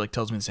me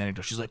this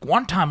anecdote. She's like,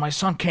 one time my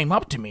son came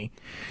up to me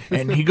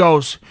and he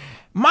goes,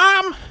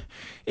 Mom,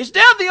 is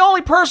Dad the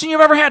only person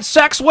you've ever had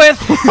sex with?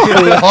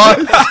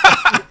 What?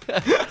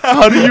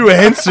 How do you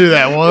answer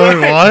that?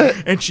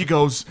 What? And she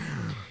goes,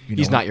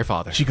 He's not your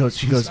father.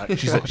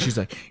 she's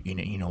like,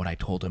 you know what I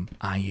told him,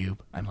 Ayub?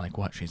 I'm like,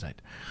 what? She's like,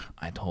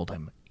 I told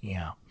him,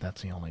 yeah,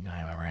 that's the only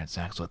guy I've ever had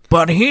sex with,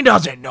 but he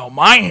doesn't know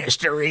my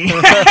history.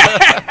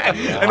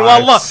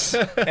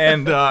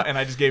 And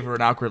I just gave her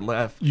an awkward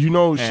laugh. You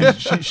know,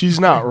 she's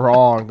not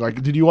wrong.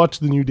 Like, did you watch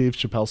the new Dave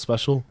Chappelle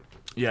special?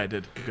 Yeah, I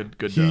did.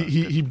 Good.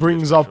 He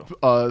brings up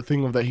a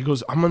thing of that. He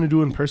goes, I'm gonna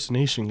do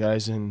impersonation,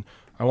 guys, and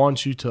I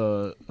want you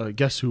to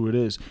guess who it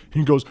is.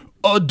 He goes,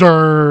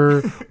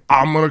 Udder,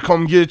 I'm gonna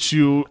come get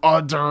you,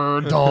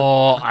 Udder,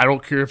 duh. I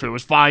don't care if it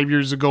was 5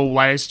 years ago,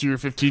 last year,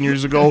 15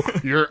 years ago.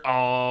 You're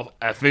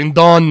effing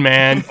done,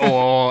 man.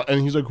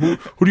 And he's like, who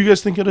do you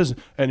guys think it is?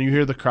 And you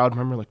hear the crowd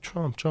member like,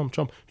 Trump.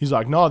 He's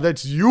like, no,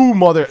 that's you,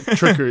 mother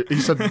tricker. He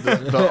said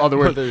the other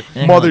word,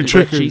 mother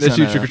tricker. That's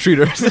you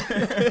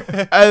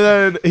trick-or-treaters. And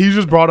then he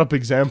just brought up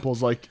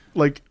examples like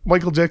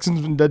Michael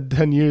Jackson's been dead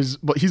 10 years,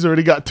 but he's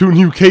already got 2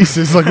 new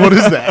cases. Like, what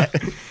is that?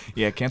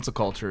 Yeah, cancel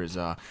culture is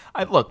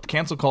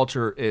cancel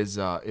culture is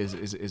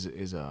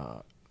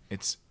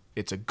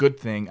it's a good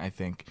thing, I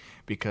think,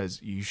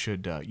 because you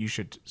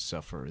should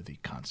suffer the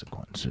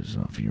consequences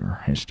of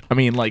your history. I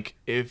mean, like,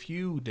 if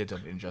you did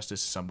some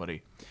injustice to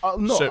somebody,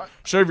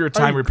 serve your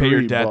time, repay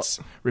your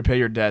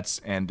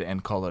debts,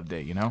 and call it a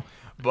day, you know.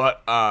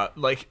 But and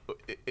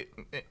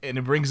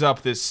it brings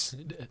up this.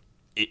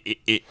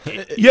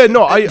 Yeah,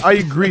 no, I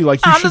agree.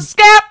 Like, you I'm should. a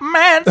scat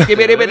man.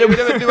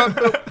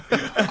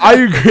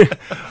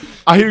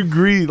 I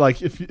agree.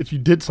 Like, if you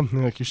did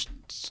something, like, you should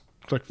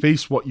like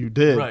face what you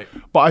did. Right.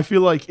 But I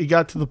feel like it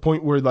got to the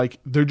point where like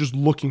they're just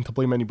looking to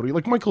blame anybody.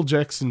 Like Michael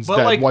Jackson's But,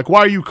 dead. Like, why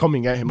are you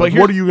coming at him? but Like,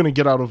 what are you gonna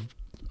get out of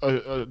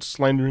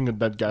slandering a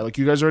dead guy? Like,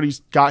 you guys already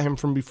got him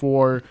from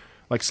before.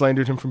 Like,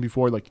 slandered him from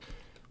before. Like,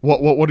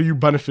 what are you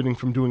benefiting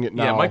from doing it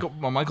now? Yeah,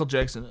 Michael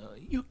Jackson.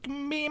 You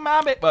can be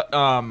my baby. But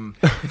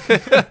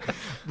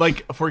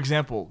like, for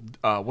example,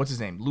 what's his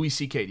name? Louis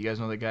C.K. Do you guys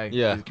know that guy?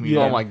 Yeah. He's a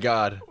comedian. Oh my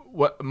God.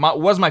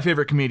 Was my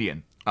favorite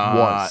comedian.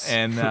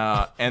 And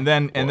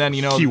then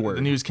you know Keyword.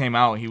 the news came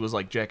out. He was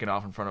like jacking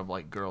off in front of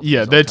like girls.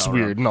 Yeah, in his that's hotel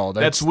room. weird. No,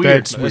 that's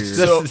weird. That's weird.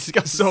 That's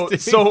disgusting.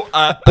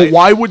 But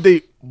why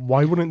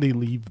wouldn't they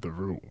leave the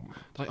room?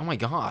 Like, oh my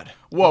God.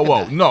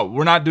 Whoa. No,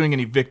 we're not doing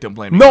any victim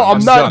blaming. No,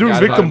 I'm not done, doing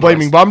guys. victim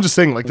blaming, but I'm just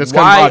saying, like, that's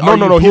Why kind of odd. are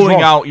No, you he's pulling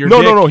wrong. out your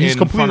no, dick he's in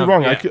completely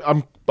front wrong. of-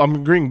 yeah. I'm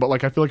agreeing, but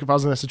like, I feel like if I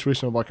was in that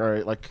situation, I'm like, all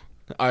right, like,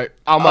 I'm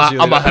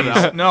a head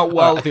out. No,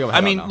 well, I think I'm I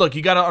head mean, out now. look,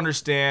 you got to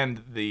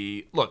understand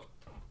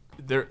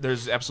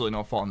there's absolutely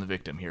no fault in the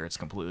victim here. It's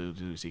completely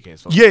Louis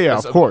C.K.'s fault. Yeah,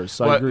 of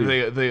course, I agree.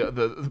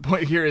 The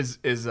point here is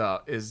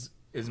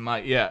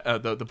my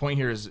the point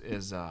here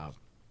is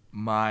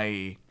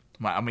my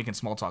I'm making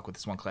small talk with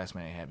this one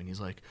classmate I have, and he's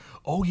like,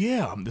 "Oh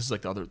yeah," this is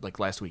like the other like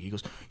last week. He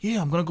goes, "Yeah,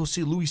 I'm gonna go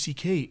see Louis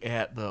C.K.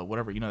 at the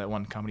whatever, you know, that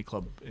one comedy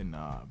club in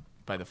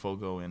by the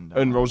Fogo in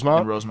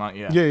Rosemont. In Rosemont,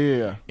 yeah.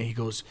 Yeah. And he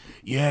goes,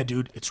 "Yeah,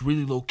 dude, it's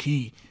really low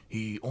key.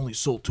 He only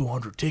sold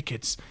 200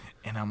 tickets."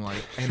 And I'm like,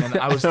 and then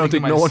I was I don't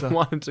thinking think no myself, one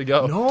wanted to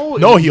go.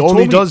 No, he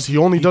only told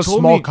me- does told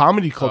small me-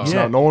 comedy clubs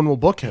yeah. now. No one will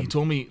book him. He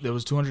told me there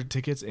was 200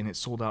 tickets and it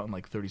sold out in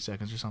like 30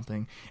 seconds or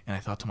something. And I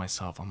thought to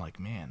myself, I'm like,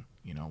 man,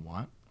 you know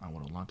what? I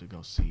would have loved to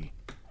go see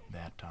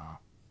that show.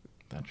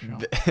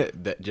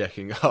 That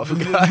jacking off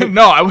guy.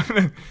 No, I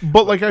wouldn't.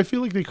 But like, I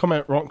feel like they come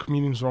at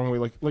comedians the wrong way.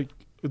 Like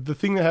the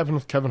thing that happened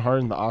with Kevin Hart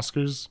in the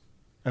Oscars,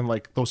 and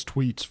like those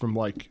tweets from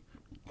like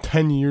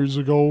 10 years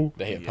ago.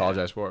 They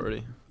apologized for it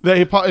already.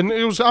 And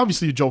it was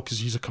obviously a joke because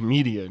he's a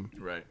comedian.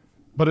 Right.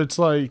 But it's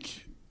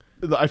like,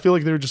 I feel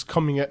like they were just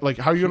coming at like,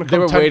 how are you gonna They come?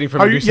 were waiting for him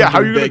how to you, do yeah, how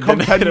are you something gonna big, come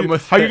then 10 hit him years?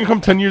 with How you it. gonna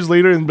come 10 years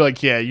later and be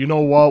like, yeah, you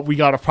know what? We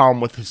got a problem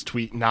with his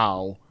tweet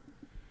now.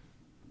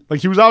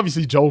 Like, he was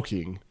obviously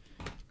joking.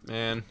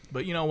 Man.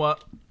 But you know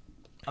what?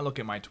 I look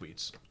at my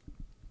tweets.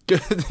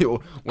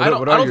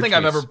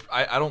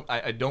 I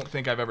I don't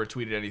think I've ever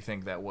tweeted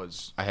anything that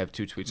was. I have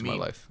 2 tweets in Me. my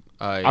life.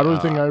 I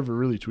don't think I ever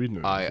really tweeted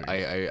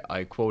it.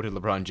 I quoted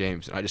LeBron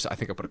James, and I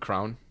think I put a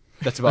crown.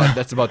 That's about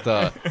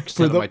the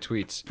extent of my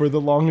tweets. For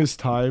the longest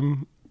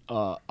time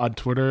on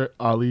Twitter,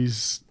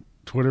 Ali's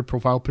Twitter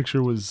profile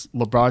picture was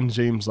LeBron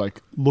James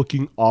like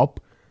looking up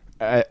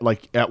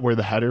at where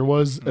the header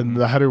was, and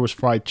the header was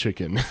fried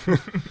chicken.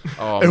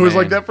 Oh, It was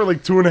like man. that for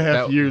like 2.5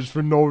 That- years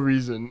for no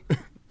reason.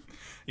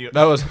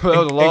 That was a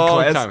long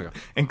class, time ago.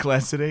 In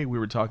class today, we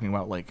were talking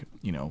about like,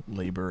 you know,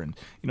 labor, and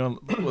you know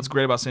what's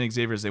great about St.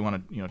 Xavier is they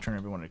want to, you know, turn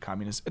everyone into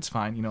communists. It's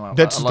fine, you know.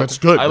 That's love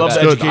good. I love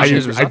That's the good.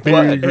 education. I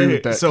very agree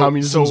with that. So-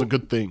 Communism is so- a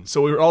good thing.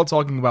 So we were all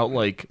talking about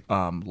like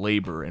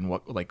labor and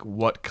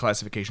what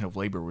classification of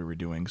labor we were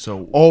doing.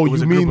 So Oh, it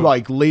was you a group mean of-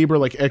 like labor,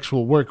 like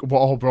actual work?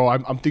 Well, bro,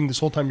 I'm thinking this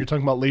whole time you're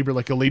talking about labor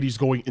like a lady's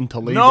going into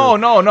labor. No.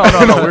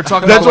 We were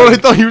talking. That's about, what like,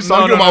 I thought you were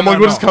talking about. I'm like,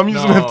 what does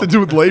communism have to do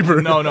with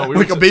labor? No, we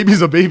like were a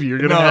baby's a baby. You're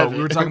gonna No, have we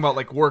it. were talking about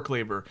like work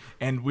labor,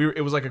 and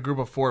it was like a group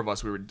of 4 of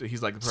us.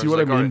 He's like, the See what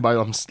I person, mean by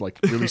I'm like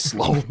really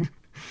slow.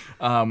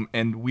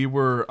 And we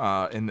were,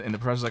 and the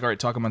professor's like, all right,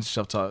 talk amongst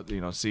yourself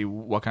to, see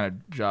what kind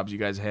of jobs you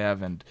guys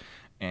have and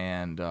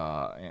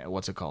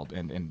what's it called,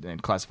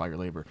 and classify your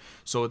labor.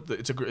 So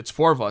it's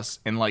four of us,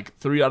 and like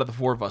 3 out of the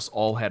 4 of us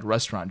all had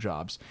restaurant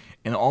jobs,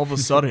 and all of a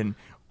sudden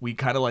we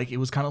kind of like, it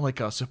was kind of like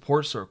a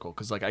support circle,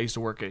 because like I used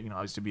to work at,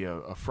 I used to be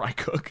a fry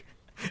cook.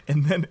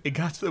 And then it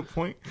got to the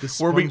point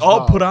where we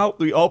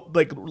all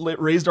like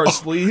raised our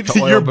sleeves.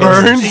 Your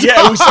burns?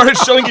 Yeah, we started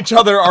showing each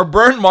other our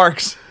burn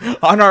marks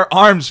on our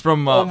arms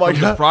from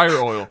the fryer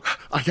oil.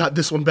 I got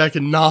this one back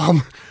in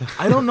Nam.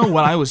 I don't know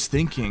what I was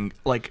thinking.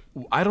 Like,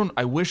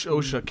 I wish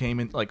OSHA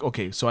came in. Like,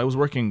 okay, so I was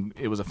working,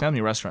 it was a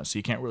family restaurant, so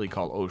you can't really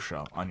call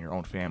OSHA on your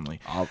own family.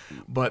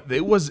 But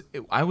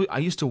I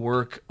used to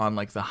work on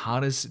like the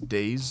hottest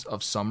days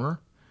of summer.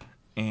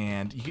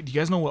 And do you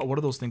guys know what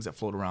are those things that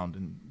float around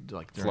and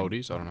like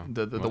floaties? I don't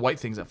know. The white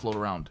things that float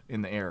around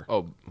in the air.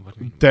 Oh, what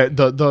do you mean?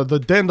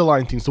 The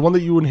dandelion things, the one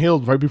that you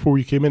inhaled right before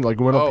you came in,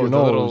 like went up your the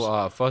nose.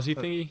 little fuzzy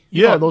thingy.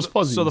 Yeah, those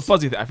fuzzies. So the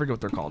fuzzy, I forget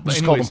what they're called. But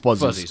Just call them anyways,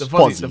 fuzzies.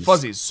 The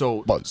fuzzies.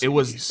 So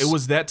Fuzzies. it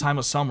was that time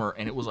of summer,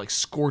 and it was like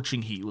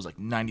scorching heat. It was like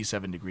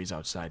 97 degrees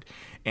outside,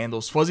 and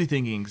those fuzzy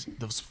things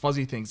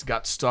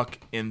got stuck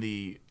in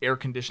the air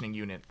conditioning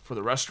unit for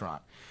the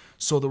restaurant.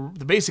 So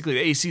basically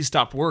the AC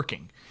stopped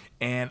working.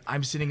 And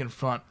I'm sitting in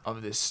front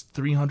of this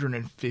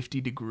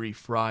 350-degree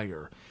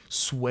fryer,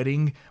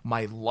 sweating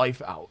my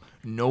life out.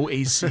 No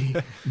AC,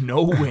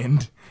 no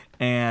wind,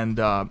 and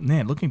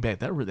man, looking back,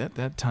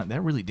 that time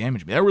that really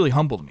damaged me. That really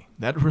humbled me.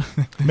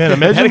 Man,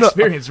 imagine that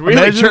experience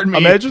really turned me.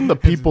 Imagine the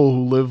people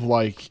who live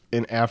like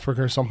in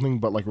Africa or something,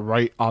 but like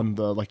right on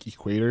the like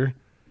equator.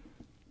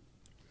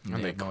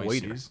 On the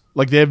equator.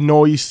 Like they have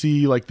no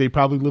AC. Like they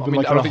probably live in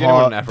like I don't a think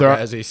anyone in hot. Africa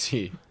has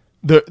AC.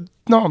 No,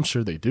 I'm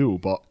sure they do,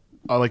 but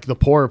like the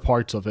poorer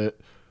parts of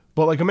it.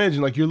 But like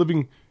imagine like you're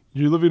living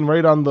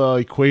right on the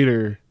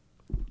equator,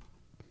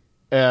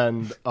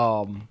 and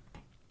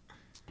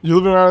you're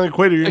living right on the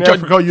equator. You're in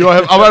Africa. You don't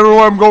have. I don't know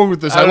where I'm going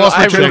with this. I lost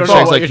my train of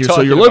thought.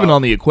 So you're living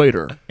on the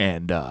equator,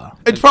 and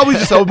it's probably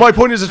just. My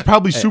point is, it's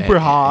probably super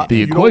hot.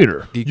 The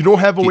equator. You don't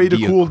have a way to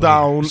cool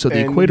down. So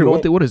the equator.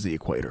 What is the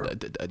equator?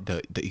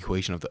 The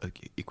equation of the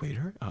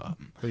equator.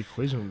 The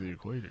equation of the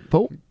equator.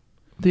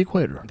 The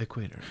equator. The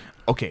equator.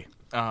 Okay.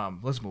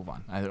 Let's move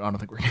on. I don't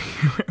think we're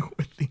getting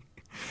with the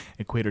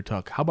equator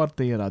talk. How about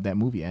that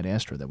movie Ad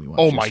Astra that we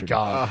watched? Oh my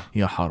god!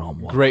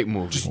 Great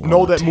movie.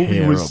 No, that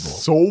movie was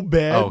so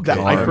bad that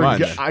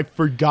I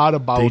forgot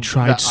about. They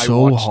tried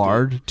so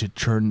hard to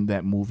turn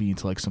that movie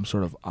into like some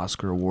sort of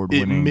Oscar award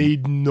winning. It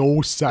made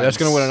no sense. That's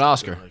gonna win an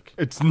Oscar.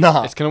 It's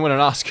not. It's gonna win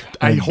an Oscar.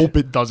 I hope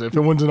it doesn't. If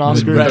it wins an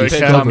Oscar,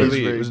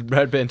 it was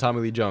Brad Pitt and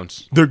Tommy Lee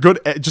Jones. They're good.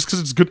 Just because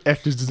it's good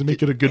actors doesn't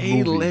make it a good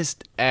movie.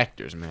 A-list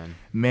actors, man.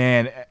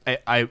 Man,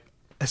 I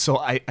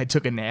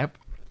took a nap.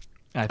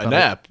 I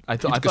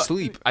took a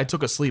sleep. I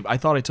took a sleep. I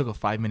thought I took a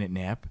 5-minute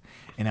nap,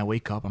 and I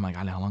wake up. I'm like,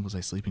 how long was I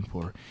sleeping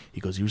for?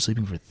 He goes, you were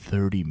sleeping for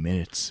 30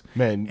 minutes.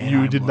 Man, and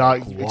you did not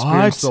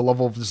experience the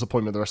level of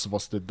disappointment the rest of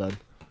us did then.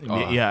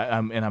 Yeah,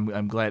 and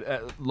I'm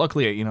glad.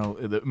 Luckily,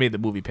 it made the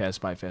movie pass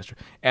by faster.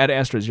 Ad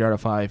Astra is Yard of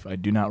 5. I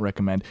do not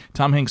recommend.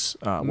 Tom Hanks.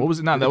 What was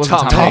it? Not that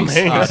wasn't Tom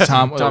Hanks.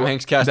 Tom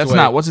Hanks cast That's away.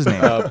 Not. What's his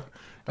name?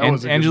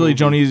 And Angelina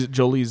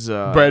Jolie's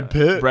Brad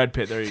Pitt. Brad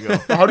Pitt. There you go.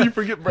 How do you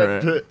forget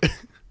Brad Pitt?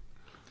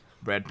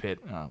 Brad Pitt.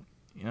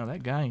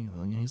 That guy.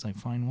 He's like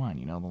fine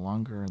wine.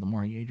 The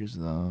more he ages,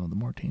 the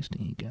more tasty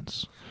he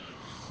gets.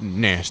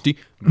 Nasty.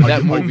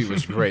 That movie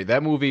was great.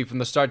 That movie from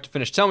the start to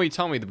finish. Tell me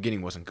the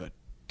beginning wasn't good.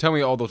 Tell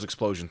me all those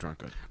explosions weren't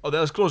good. Oh,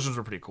 those explosions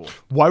were pretty cool.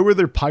 Why were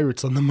there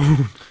pirates on the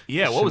moon?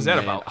 Yeah, what was that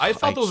about? I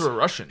thought those were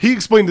Russians. He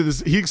explained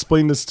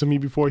this to me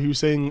before. He was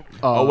saying,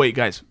 oh wait,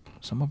 guys.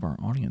 Some of our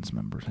audience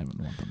members haven't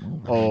watched the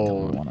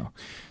movie.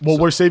 Well,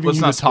 we're saving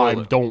you the time.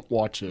 It. Don't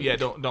watch it. Yeah,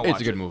 don't watch it.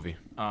 It's a good movie.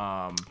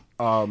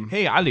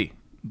 Hey, Ali,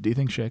 do you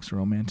think Shaq's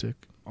romantic?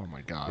 Oh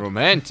my god.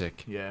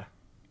 Romantic? Yeah.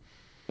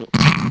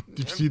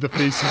 Did you see the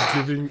face he's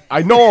giving?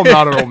 I know I'm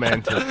not a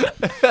romantic.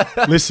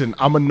 Listen,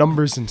 I'm a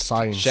numbers and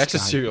science Shaq's guy. a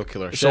serial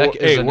killer. So, Shaq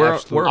is an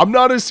absolute... I'm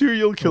not a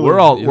serial killer. We're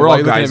all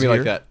looking guys at me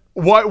here. like that.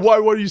 Why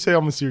do you say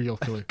I'm a serial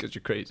killer? Because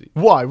you're crazy.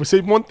 Why?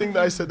 Say one thing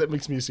that I said that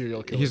makes me a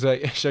serial killer.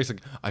 Shaq's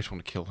like, I just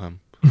want to kill him.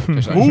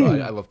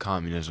 I love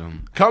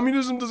communism.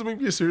 Communism doesn't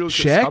make me a serial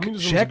killer.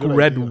 Shaq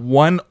read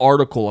one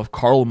article of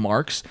Karl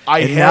Marx. I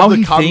and have now the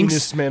he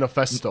Communist thinks,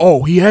 Manifesto.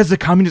 Oh, he has the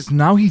Communist.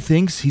 Now he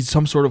thinks he's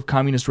some sort of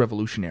communist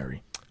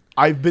revolutionary.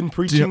 I've been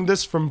preaching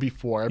this from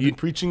before. I've been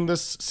preaching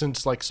this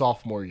since like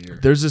sophomore year.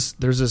 There's this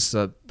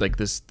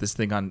this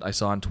thing I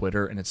saw on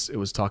Twitter, and it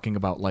was talking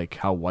about like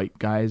how white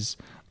guys.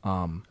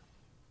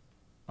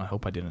 I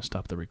hope I didn't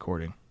stop the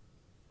recording.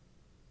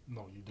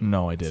 No, you didn't.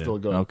 No, I didn't. Still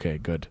going. Okay,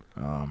 good.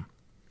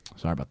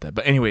 Sorry about that.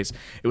 But anyways,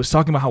 it was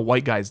talking about how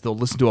white guys, they'll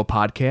listen to a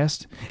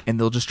podcast and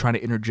they'll just try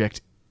to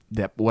interject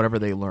that whatever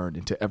they learned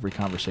into every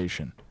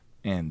conversation.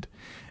 And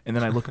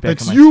then I look back.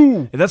 That's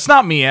you. That's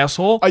not me,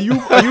 asshole. Are you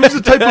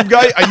the type of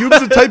guy? Are you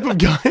the type of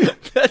guy?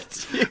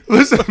 That's you.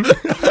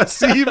 Listen,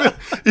 see,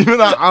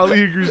 even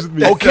Ali agrees with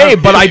me. Okay,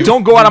 but I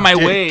don't go out of my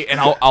way, and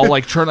I'll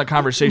like turn the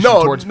conversation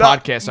No, towards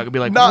not- podcast. I could be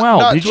like, not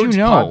well, did you towards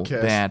know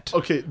podcast. that?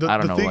 Okay, I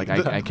don't know. thing- Like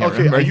I can't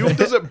okay, remember. Ayub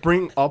doesn't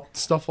bring up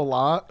stuff a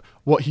lot.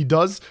 What he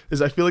does is,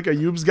 I feel like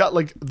Ayub's got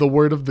like the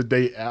word of the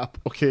day app.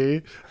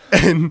 Okay,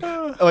 and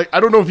like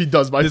I don't know if he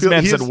does, but This I feel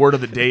man he said has, word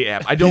of the day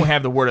app. I don't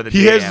have the word of the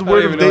he day has app. the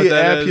word I of don't the even day know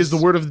what that app. He has the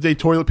is. word of the day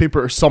toilet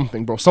paper or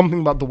something, bro. Something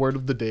about the word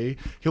of the day.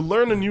 He'll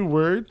learn a new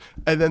word,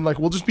 and then like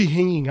we'll just be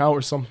hanging out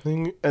or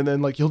something, and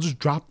then like he'll just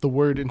drop the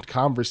word into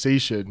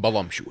conversation.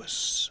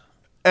 Voluptuous.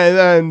 And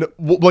then,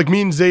 like,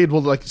 me and Zayd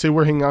will, like, say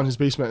we're hanging out in his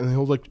basement, and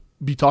he'll, like,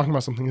 be talking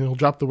about something, and he'll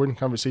drop the word in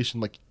conversation.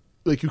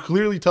 Like you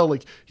clearly tell,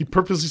 like, he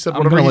purposely said I'm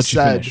whatever gonna he let you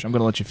said. finish. I'm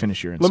gonna let you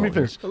finish your Let insult. me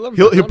finish. I love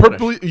He'll that.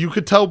 purposely, you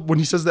could tell when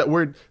he says that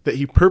word that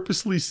he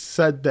purposely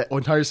said that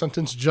entire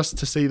sentence just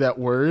to say that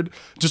word,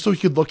 just so he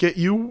could look at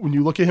you when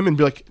you look at him and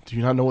be like, do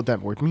you not know what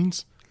that word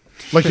means?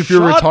 Like if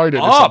you're Shut retarded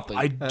or up. something.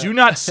 I do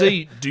not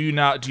say. Do you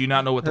not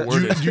know what the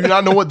word is? do you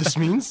not know what this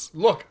means?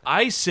 Look,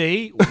 I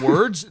say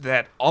words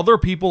that other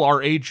people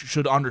our age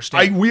should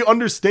understand. We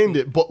understand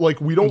it, but like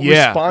we don't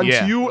Yeah, respond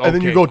yeah, to you, and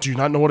then you okay. go, "Do you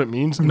not know what it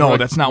means?" And No, we're like,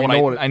 that's not "We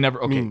what know I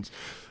never. Okay. means.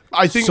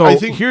 I think. So I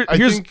think.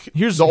 here's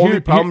here's the only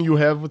here- problem you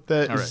have with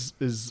that All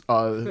is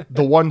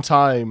the one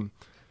time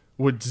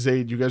with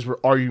Zayd, you guys were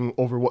arguing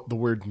over what the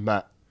word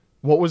meant.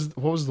 What was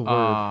the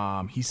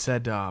word? He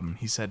said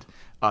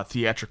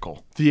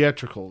theatrical.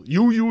 Theatrical.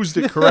 You used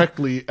it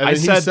correctly, and I then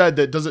he said- said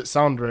that does it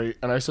sound right,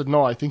 and I said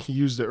no, I think he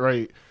used it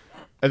right,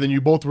 and then you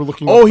both were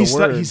looking. Oh, up he the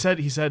said word.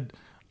 he said.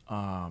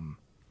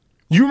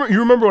 You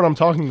remember what I'm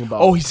talking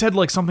about? Oh, he said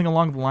like something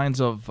along the lines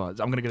of I'm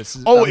gonna get a.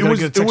 Oh, I'm gonna it was-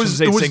 get a it text was-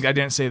 from it was- saying I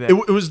didn't say that.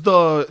 It was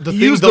the He thing,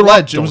 used the the wrong-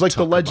 ledge. It was Don't like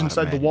the talk ledge about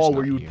inside it, the man, wall he's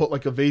where not you would here. put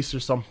like a vase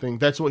or something.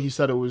 That's what he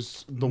said. It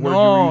was the word you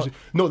No. were using.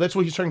 No, that's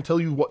what he's trying to tell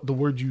you. What the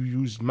word you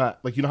used meant.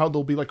 Like you know how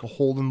there'll be like a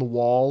hole in the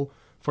wall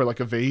for like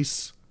a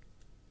vase.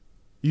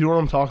 You know what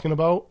I'm talking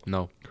about?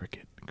 No.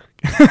 Cricket.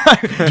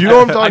 Do you know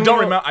what I'm talking about? I don't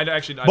remember. I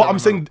actually. But I'm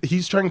saying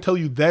he's trying to tell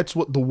you that's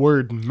what the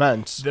word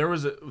meant. there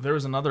was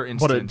another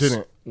instance But it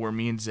didn't. where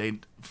me and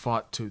Zayd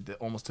fought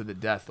almost to the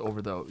death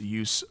over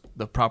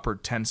the proper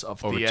tense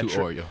of Over two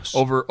theatrics.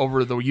 Oreos.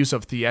 Over the use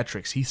of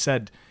theatrics. He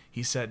said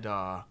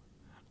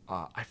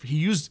he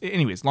used,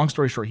 anyways, long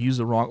story short, he used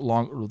the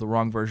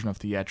wrong version of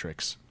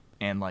theatrics.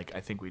 And like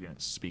I think we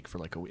didn't speak for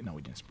like a week. No,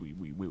 we didn't.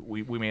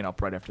 We made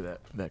up right after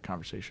that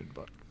conversation.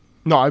 But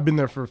No, I've been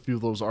there for a few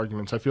of those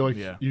arguments. I feel like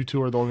Yeah. you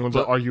two are the only ones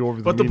that argue over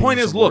the But the point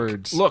meanings is, of look,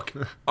 words.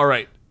 all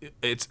right.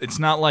 It's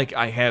not like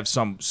I have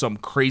some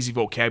crazy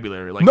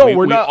vocabulary. Like No, we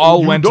we're not.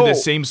 all You went to the don't.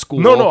 same school.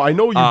 No, I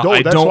know you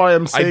don't. That's why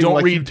I'm saying, I don't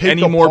like, you read take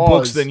any a more pause.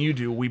 books than you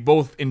do. We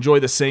both enjoy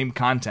the same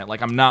content.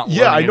 Like I'm not.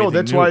 Yeah, I learning know. anything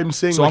That's new. why I'm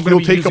saying So like I'm gonna you'll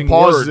be take a using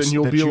pause words and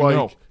you'll that be you like,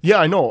 know. yeah,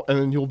 I know, and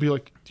then you'll be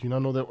like, do you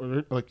not know that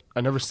word? Like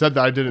I never said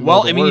that I didn't.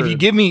 Well, know the I mean, if you word.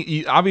 give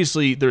me,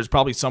 obviously, there's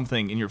probably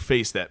something in your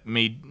face that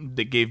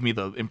gave me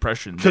the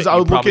impression Because that I you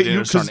would look probably at didn't you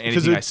understand because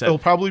anything I said. it'll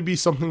probably be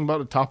something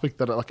about a topic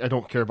that I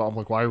don't care about. I'm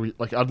like, why are we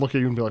like? I'd look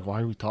at you and be like,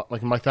 why are we talking?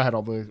 Like in my head,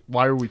 I'll be like,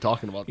 why are we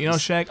talking about this? You know,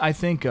 Shaq, I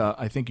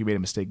think you made a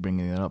mistake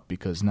bringing that up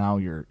because now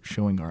you're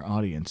showing our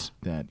audience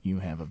that you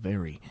have a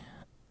very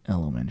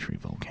elementary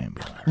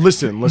vocabulary.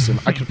 Listen.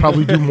 I could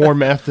probably do more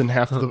math than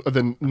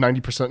 90%,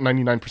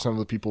 99% of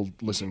the people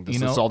listening to this.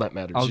 You know, That's all that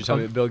matters. I'll- You tell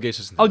me Bill Gates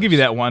listens to I'll give you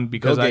this. that one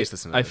because Bill Gates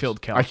listens to I this.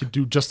 failed calc. I could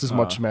do just as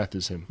much math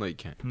as him. No, you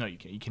can't. No, you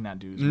can't. You cannot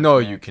do. As much No,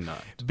 math. you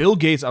cannot. Bill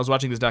Gates. I was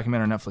watching this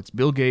documentary on Netflix.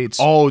 Bill Gates.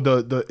 Oh,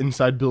 the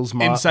Inside Bill's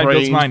Mind. Inside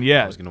Bill's Mind.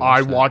 Yeah. I was gonna watch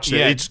I that. watched it.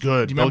 Yeah. It's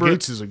good. Do you Bill remember-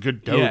 Gates is a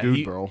good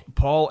dude, bro.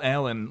 Paul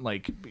Allen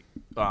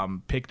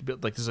picked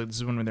like this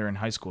is when they were in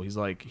high school. He's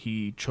like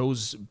he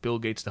chose Bill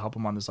Gates to help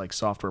him on this like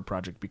software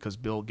project because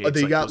Bill Gates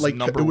They got was like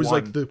number it was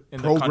one like the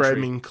in the country.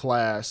 programming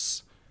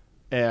class,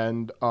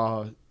 and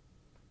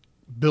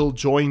Bill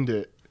joined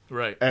it,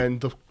 Right.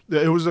 and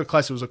it was a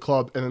class, it was a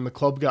club, and then the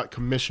club got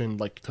commissioned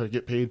like to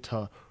get paid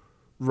to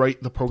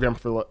write the program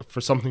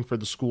for something for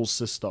the school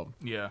system.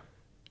 Yeah.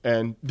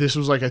 And this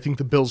was like I think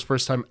the Bill's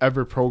first time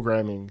ever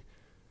programming,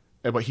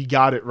 but he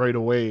got it right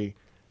away,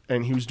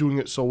 and he was doing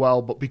it so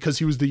well. But because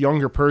he was the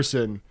younger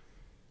person,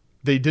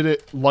 they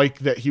didn't like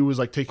that he was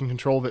like taking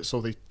control of it, so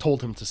they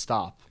told him to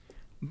stop.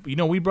 You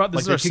know, we brought this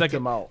Like, is they our kicked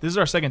him second. out. This is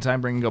our second time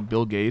bringing up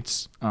Bill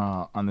Gates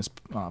on this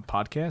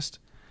podcast,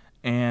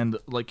 and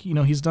like you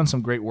know, he's done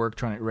some great work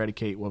trying to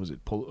eradicate what was it?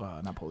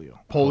 Not polio.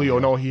 Polio,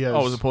 no, he has.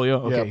 Oh, was it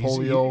polio? Okay, Yeah,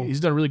 polio. He's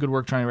done really good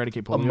work trying to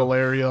eradicate polio.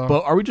 Malaria.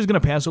 But are we just gonna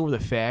pass over the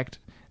fact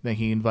that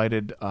he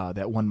invited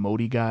that one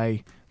Modi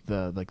guy,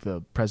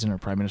 the president or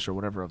prime minister or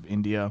whatever of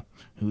India,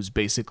 who's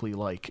basically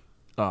like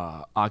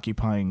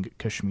occupying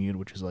Kashmir,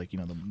 which is like you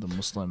know the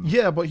Muslim.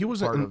 Yeah, but he part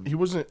wasn't. of- He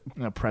wasn't.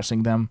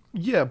 Oppressing them.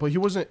 Yeah, but he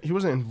wasn't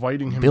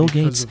inviting him Bill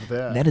because Gates, of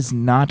that. that is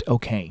not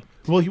okay.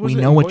 Well, he We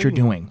wasn't know what you're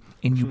inviting doing,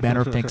 and you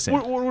better fix it.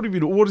 What do you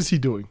mean? What is he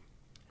doing?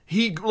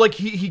 He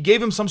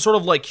gave him some sort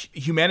of like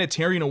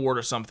humanitarian award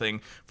or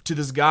something to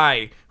this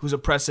guy who's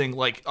oppressing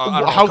like I don't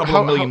know, a couple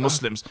of million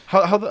Muslims.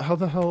 How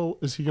the hell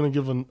is he gonna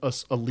give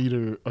us a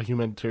leader a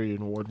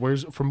humanitarian award?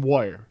 From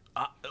where?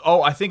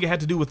 I think it had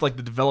to do with like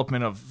the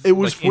development of It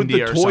was like, with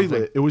India the or something.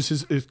 toilet. It was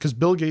his because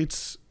Bill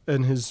Gates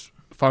and his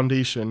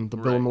foundation, the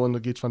Bill Right. and Melinda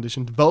Gates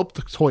Foundation, developed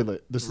the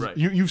toilet. This Right.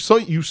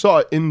 is, you saw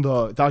it in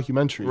the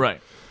documentary.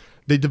 Right.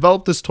 They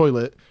developed this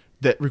toilet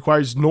that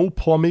requires no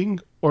plumbing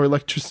or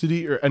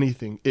electricity or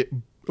anything. It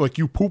like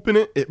you poop in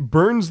it, it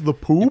burns the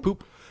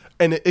poop,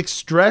 and it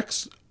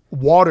extracts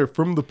water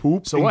from the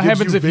poop. So and what gives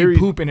happens if very- you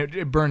poop and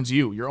it burns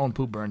you? Your own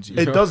poop burns you.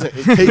 It doesn't.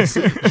 It takes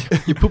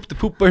it. You poop, the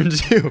poop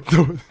burns you.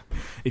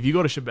 If you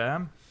go to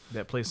Shabab,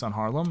 that place on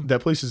Harlem,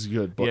 That place is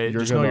good, but yeah, you're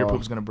just gonna, know your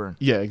poop's gonna burn.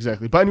 Yeah,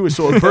 exactly. But anyway,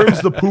 so it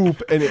burns the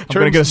poop, and it I'm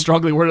gonna turns. get a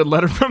strongly worded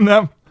letter from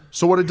them.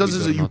 So what it does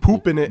is that you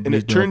poop in it, and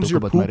Please it do not turns talk your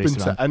about my poop into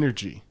restaurant.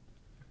 energy.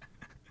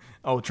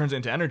 Oh, it turns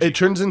into energy. It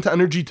turns into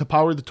energy to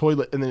power the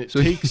toilet, and then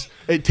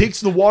it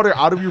takes the water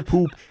out of your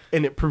poop,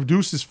 and it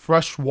produces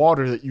fresh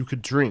water that you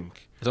could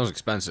drink. It sounds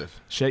expensive.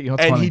 Shit, you know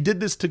what's And funny? he did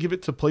this to give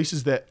it to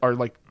places that are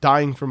like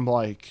dying from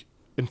like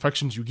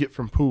infections you get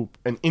from poop,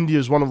 and India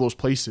is one of those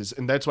places,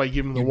 and that's why he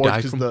gave him the You award die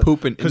because from the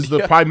poop in the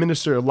India? prime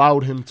minister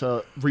allowed him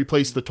to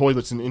replace the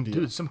toilets in India.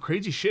 Dude, some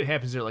crazy shit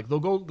happens there. Like they'll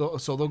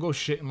go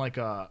shit in like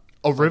a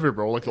river,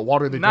 bro, like the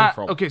water they drink not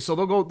from. okay. So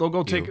they'll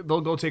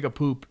go take a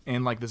poop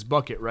in like this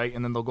bucket, right?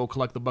 And then they'll go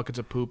collect the buckets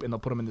of poop and they'll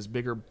put them in this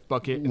bigger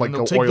bucket. And Like then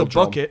they'll a take oil the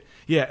drum. bucket,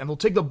 yeah, and they'll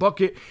take the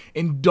bucket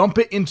and dump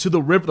it into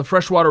the river, the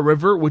freshwater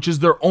river, which is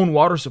their own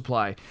water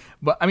supply.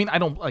 But I mean, I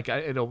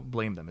don't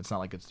blame them. It's not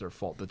like it's their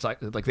fault. It's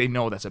like they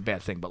know that's a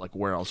bad thing, but like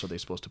where else are they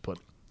supposed to put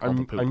all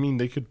the poop? I mean,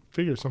 they could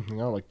figure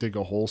something out, like dig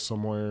a hole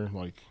somewhere,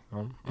 like I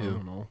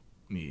don't know.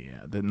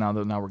 Yeah.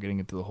 Now we're getting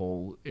into the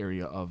whole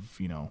area of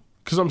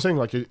Because I'm saying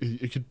like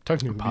it could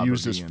technically be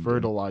used as Poverty and-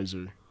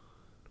 fertilizer.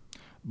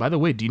 By the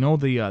way, do you know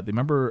the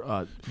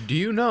remember? Do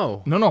you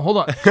know? No, hold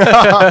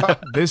on.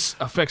 This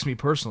affects me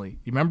personally.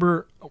 You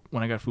remember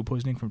when I got food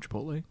poisoning from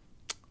Chipotle?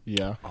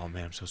 Yeah. Oh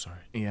man, I'm so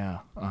sorry. Yeah.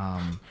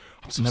 I'm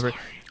so never.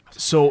 sorry.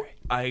 So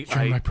I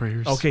You're in my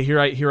prayers. Okay, here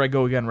I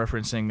go again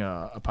referencing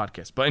a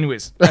podcast. But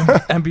anyways,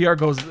 NPR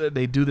goes.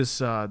 They do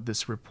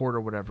this report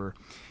or whatever,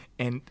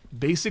 and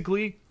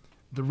basically,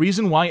 the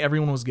reason why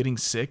everyone was getting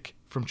sick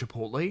from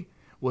Chipotle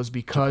was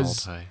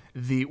because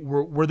Chipotle.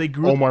 where they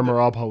grew. Omar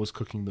Marabha was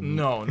cooking the meat.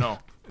 No.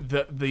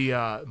 The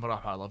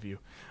Marapa, I love you.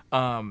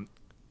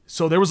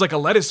 So there was like a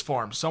lettuce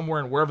farm somewhere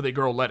in wherever they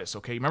grow lettuce.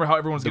 Okay, remember how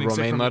everyone's getting sick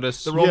romaine from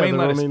lettuce? The Yeah, romaine the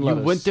lettuce. romaine You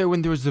lettuce. went there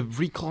when there was the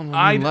recall on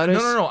I romaine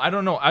lettuce? no, I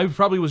don't know. I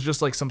probably was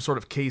just like some sort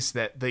of case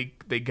that they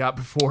got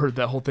before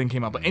that whole thing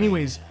came out. But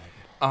anyways,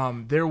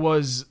 there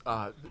was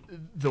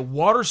the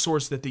water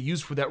source that they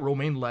use for that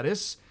romaine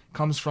lettuce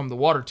comes from the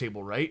water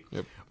table, right?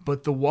 Yep.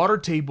 But the water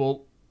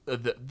table,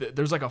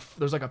 there's like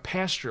a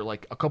pasture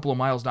like a couple of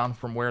miles down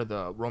from where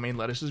the romaine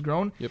lettuce is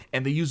grown, Yep.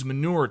 and they use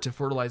manure to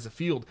fertilize the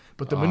field.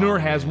 But the manure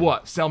has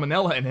what?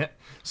 Salmonella in it,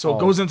 so it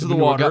goes into the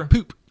manure water. got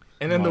poop.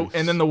 And then Nice.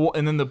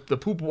 the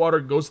poop water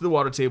goes to the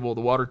water table.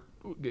 The water,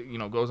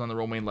 goes on the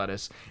romaine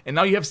lettuce, and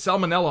now you have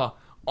salmonella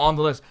on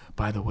the lettuce.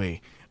 By the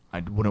way, I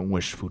wouldn't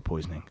wish food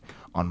poisoning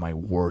on my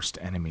worst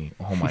enemy.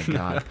 Oh my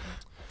god,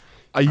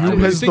 Ayub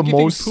has the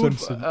most food,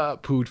 Simpson.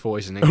 food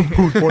poisoning.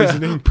 Food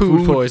poisoning.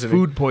 Food poisoning.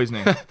 food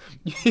poisoning.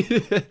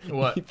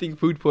 What? You think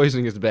food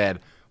poisoning is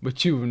bad,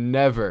 but you've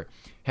never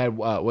had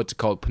what's it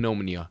called,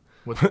 pneumonia.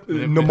 What's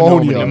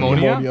Pneumonia.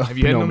 Pneumonia? Have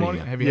you had Pneumonia.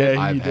 pneumonia? Have you Yeah, had? he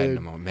I've had did.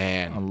 pneumonia.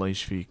 Man. Allah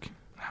yashfik.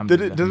 Did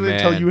they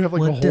tell Man. you have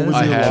like a hole in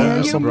I your had- lung or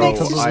you something? bro,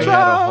 because of I that? had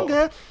a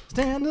whole-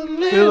 Stand a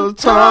Little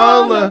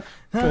taller.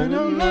 Like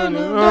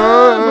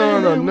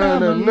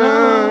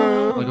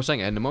I was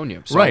saying, I had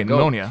pneumonia. So I Right, go-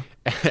 pneumonia.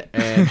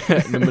 and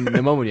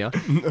pneumonia.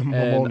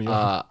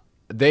 Pneumonia.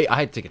 And I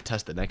had to take a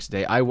test the next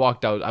day. I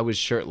walked out. I was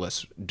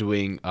shirtless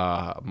doing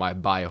my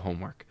bio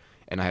homework,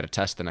 and I had a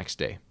test the next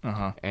day.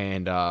 Uh-huh.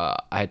 And I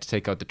had to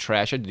take out the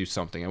trash. I had to do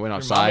something. I went Your mom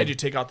outside. made you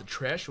take out the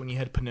trash when you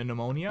had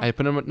pneumonia? I had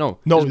pneumonia. No,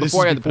 No, this this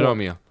before is I had the before.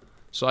 pneumonia.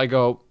 So I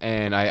go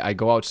and I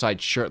go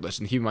outside shirtless.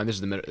 And keep in mind,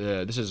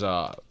 this is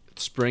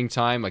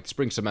springtime, like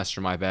spring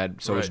semester. My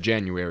bad. So it's Right.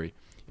 January,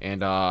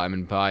 and I'm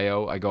in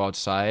bio. I go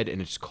outside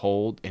and it's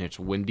cold and it's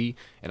windy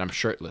and I'm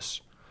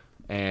shirtless,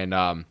 and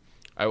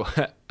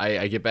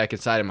I get back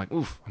inside. I'm like,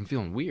 oof, I'm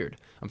feeling weird.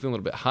 I'm feeling a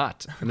little bit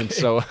hot. And then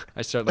so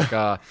I start like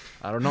I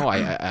don't know.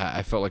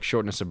 I felt like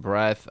shortness of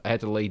breath. I had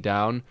to lay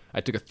down.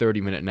 I took a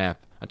 30-minute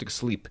nap. I took a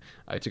sleep.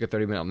 I took a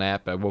 30-minute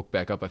nap. I woke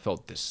back up. I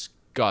felt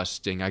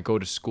disgusting. I go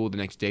to school the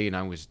next day and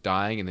I was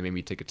dying, and they made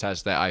me take a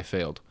test that I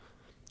failed.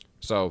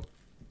 So,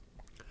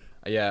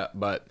 yeah,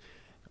 but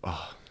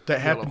That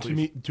happened to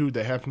me, dude.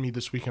 That happened to me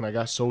this weekend. I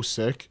got so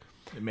sick.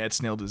 Mad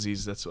snail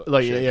disease. That's what.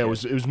 Like shit, yeah, it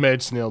was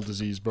mad snail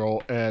disease,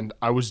 bro. And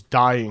I was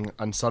dying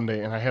on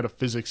Sunday, and I had a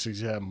physics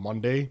exam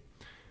Monday,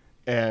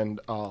 and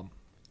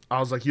I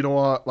was like, you know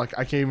what? Like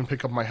I can't even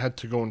pick up my head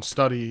to go and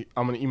study.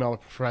 I'm gonna email a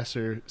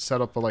professor,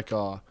 set up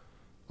a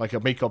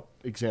makeup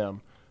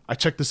exam. I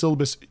checked the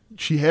syllabus.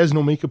 She has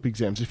no makeup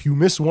exams. If you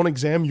miss one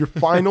exam, your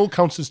final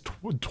counts as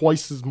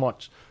twice as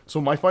much. So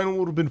my final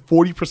would have been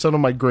 40% of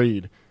my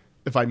grade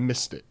if I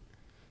missed it.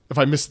 If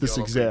I missed this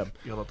exam.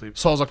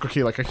 So I was like,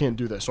 okay, like I can't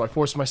do this. So I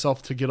forced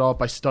myself to get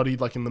up. I studied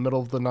like in the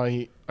middle of the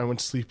night. I went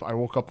to sleep. I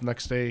woke up the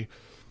next day.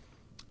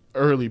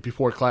 early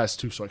before class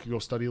too, so I could go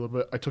study a little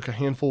bit. I took a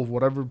handful of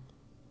whatever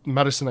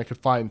medicine I could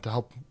find to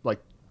help like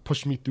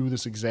push me through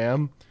this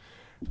exam.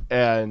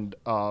 And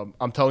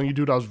I'm telling you,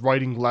 dude, I was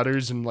writing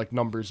letters and like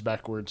numbers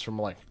backwards from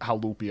like how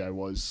loopy I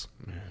was.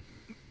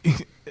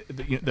 The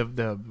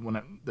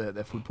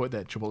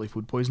Chipotle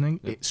food poisoning,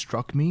 it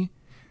struck me.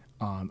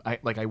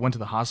 I went to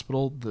the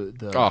hospital.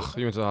 Oh,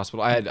 you went to the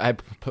hospital. I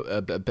had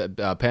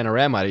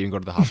Panorama. I didn't even go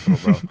to the hospital,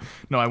 bro.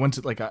 No, I went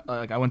to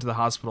I went to the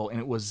hospital, and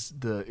it was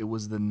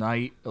the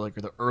night, like,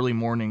 or the early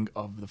morning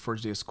of the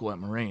first day of school at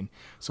Moraine.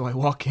 So I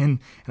walk in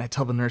and I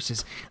tell the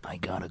nurses, I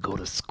gotta go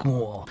to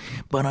school,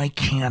 but I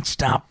can't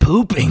stop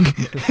pooping.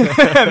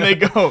 And they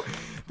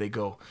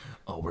go,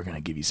 oh, we're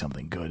gonna give you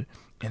something good,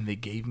 and they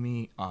gave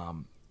me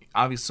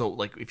obviously, so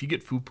like if you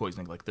get food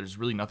poisoning, like there's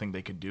really nothing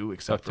they could do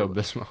except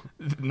Pepto-Bismol.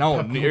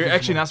 No, you're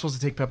actually not supposed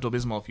to take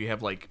Pepto-Bismol if you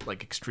have like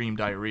extreme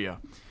diarrhea.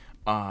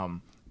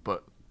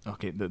 But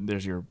okay,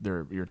 there's your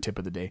tip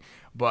of the day.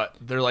 But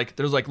they're like,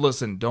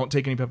 listen, don't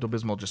take any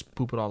Pepto-Bismol, just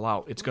poop it all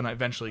out. It's gonna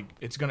eventually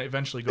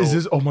go. Is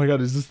this? Oh my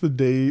god! Is this the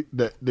day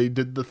that they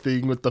did the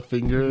thing with the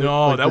finger?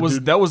 No, like that was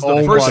dude,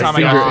 the first time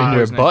I got finger in food your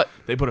poisoning. butt?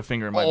 They put a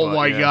finger in my butt. Oh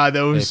my yeah. god,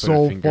 that was They put a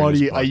so finger in his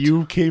funny. butt.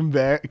 Ayub came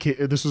back.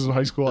 This was in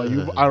high school.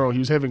 Ayub, I don't know. He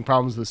was having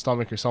problems with his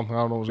stomach or something. I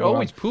don't know what was You're going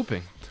always on.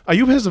 pooping.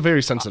 Ayub has a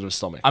very sensitive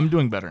stomach. I'm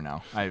doing better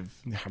now.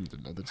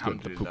 Alhamdulillah, that's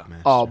good.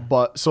 Alhamdulillah.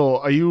 But so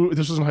Ayub,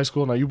 this was in high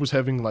school, and Ayub was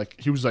having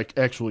he was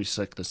actually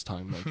sick this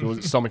time. Like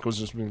his stomach was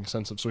just being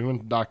sensitive. So he went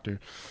to the doctor,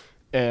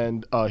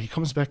 and he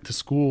comes back to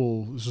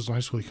school. This was in high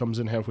school. He comes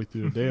in halfway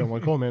through the day. I'm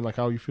like, oh man, like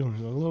how are you feeling?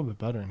 He's like, a little bit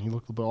better, and he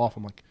looked a bit off.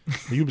 I'm like,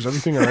 Ayub, is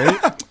everything all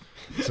right?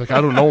 He's like, I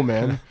don't know,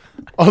 man.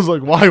 I was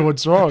like, why?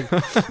 What's wrong?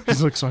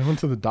 He's like, so I went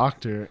to the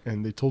doctor,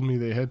 and they told me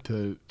they had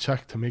to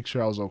check to make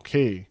sure I was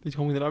okay. They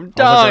told me that I'm I was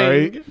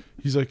dying. like, all right.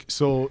 He's like,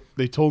 so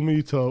they told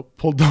me to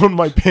pull down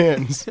my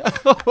pants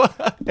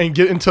and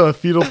get into a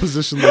fetal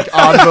position, like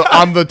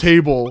on the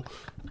table.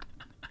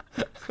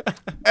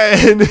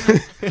 And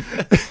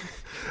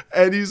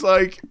and he's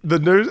like, the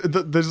nurse.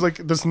 There's like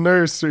this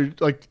nurse, or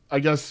like I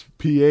guess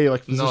PA,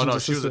 like physician's No, she was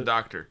a assistant.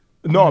 doctor.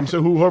 No, I'm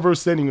saying whoever was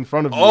standing in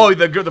front of me. Oh,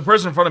 the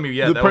person in front of me,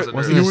 yeah, that was a he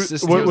nurse. an was,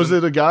 assistant? was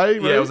it a guy?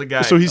 Right? Yeah, it was a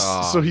guy. So he's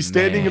Oh,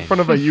 standing in man.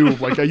 front of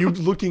Ayub, like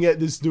Ayub looking at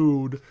this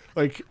dude,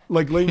 like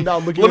laying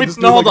down, looking. Let at me this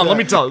dude hold like on. that. Let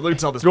me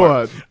tell this. Go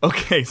part. ahead.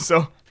 Okay,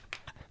 so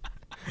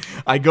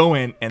I go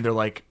in and they're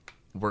like,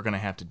 we're gonna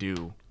have to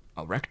do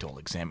a rectal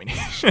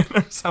examination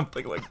or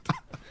something like that.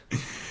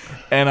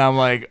 And I'm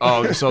like,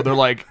 oh, so they're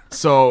like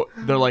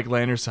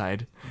lay on your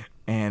side,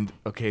 and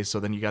okay, so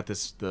then you got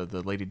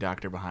the lady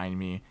doctor behind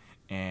me,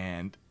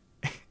 and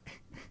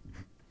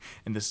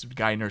this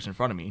guy nurse in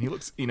front of me, and he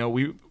looks, he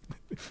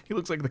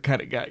looks like the kind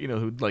of guy,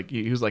 who like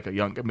he was like a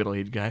young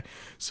middle-aged guy.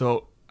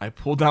 So I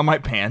pull down my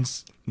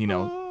pants,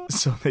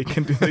 so they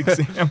can do the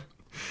exam.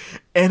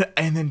 And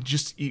then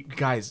just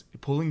guys,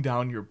 pulling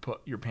down your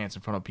pants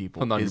in front of people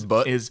Hold on, your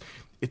butt?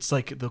 it's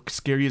like the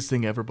scariest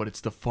thing ever, but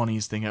it's the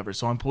funniest thing ever.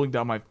 So I'm pulling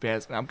down my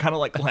pants and I'm kind of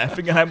like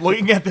laughing, and I'm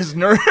looking at this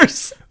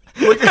nurse,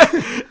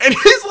 and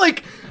he's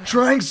like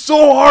trying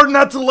so hard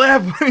not to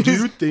laugh. Do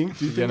you think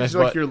nice it's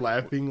like butt. you're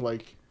laughing,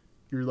 like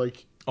you're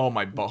like Oh,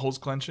 my butthole's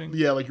clenching.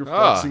 yeah, like you're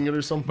flexing it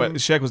or something? But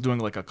Shaq was doing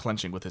like a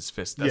clenching with his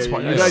fist. That's yeah, why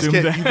you I guys assumed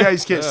can't that. you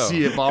guys can't Oh.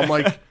 see it, but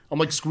I'm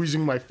like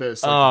squeezing my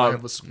fist. Like I have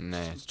a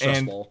Nah. stress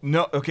And ball.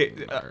 no, okay,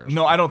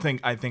 no, I don't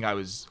think. I think I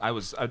was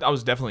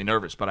definitely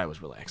nervous, but I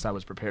was relaxed. I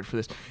was prepared for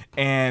this,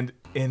 and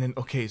then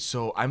okay,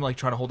 so I'm like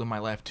trying to hold in my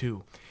laugh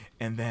too,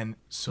 and then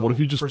so What if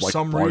you just, for like,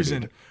 some farted?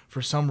 reason,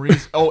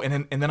 oh,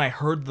 and then I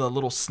heard the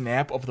little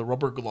snap of the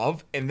rubber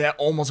glove, and that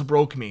almost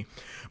broke me.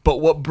 But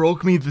what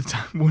broke me the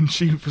time when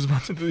she was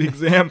about to do the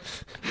exam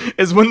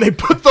is when they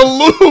put the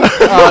lube.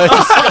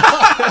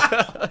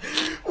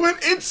 When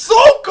it's so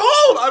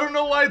cold, I don't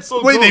know why it's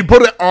so Wait, cold. they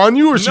put it on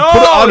you, or she No!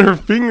 put it on her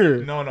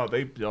finger?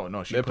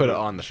 No, she They put it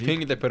on the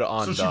finger. They put it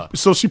on the.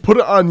 So she put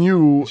it on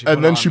you, She put and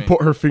it then on she me.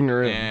 put her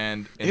finger in.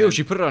 and Ew, then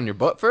she put it on your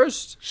butt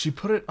first. she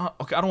put it on.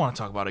 Okay, I don't want to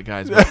talk about it,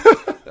 guys.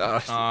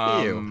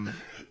 But, Ew.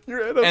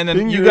 You're at a and then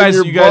finger you in guys,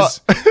 your butt.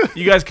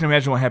 you guys can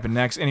imagine what happened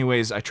next.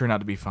 Anyways, I turned out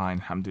to be fine.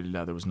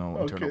 Alhamdulillah, there was no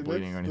internal Okay,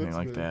 bleeding or anything that's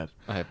like good.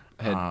 that.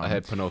 I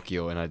had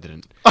Pinocchio and I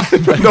didn't.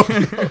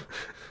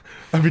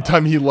 Every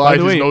time he lied,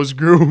 the his way- nose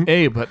grew.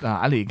 Hey, but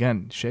Ali,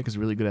 again, Sheikh is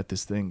really good at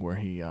this thing where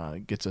he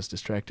gets us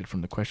distracted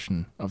from the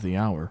question of the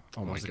hour.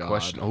 Oh my What's the god.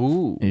 question?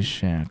 Ooh. Is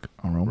Shaq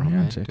a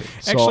romantic? Romantic.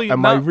 So Actually,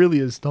 am I not- really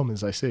as dumb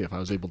as I say if I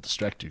was able to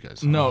distract you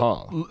guys? No.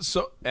 Uh-huh.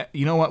 So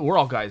you know what? We're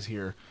all guys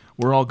here.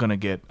 We're all gonna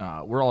get.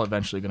 We're all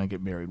eventually gonna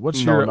get married.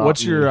 What's No, your not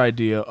What's your me.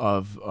 idea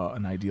of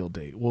an ideal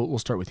date? We'll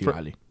start with you,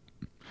 Ali.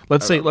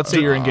 Let's say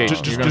you're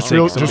engaged. You're gonna Just take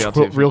real, somebody just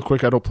else. real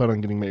quick, I don't plan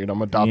on getting married.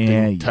 I'm adopting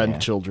Yeah, 10 yeah.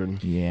 children.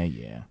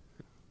 Yeah.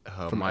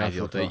 From My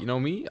ideal Africa. date. You know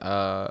me?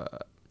 I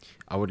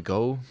would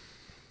go.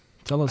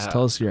 Tell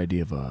us your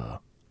idea of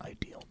a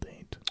ideal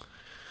date.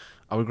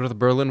 I would go to the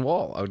Berlin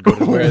Wall. I would go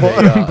to where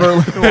they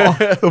Berlin Wall.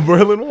 The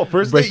Berlin Wall.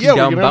 First date, breaking yeah, we're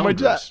down gonna have my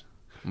boundaries. jet.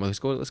 Well,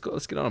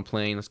 let's get on a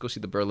plane. Let's go see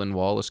the Berlin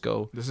Wall. Let's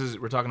go.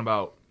 We're talking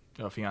about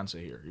a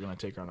fiance here. You're gonna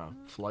take her on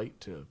a flight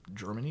to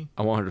Germany.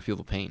 I want her to feel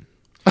the pain.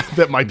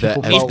 that my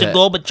people That- felt. Mr.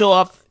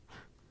 Gorbachev.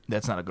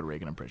 That's not a good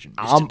Reagan impression.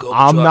 I'm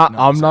Gorbachev. not. No,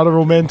 I'm it's not a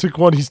romantic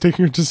one. He's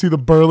taking her to see the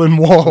Berlin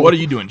Wall. What are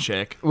you doing,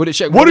 Shaq? What did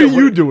Shaq? What are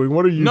you doing?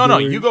 What are you? No, no,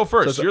 doing? you go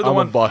first. You're the I'm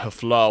one. gonna buy her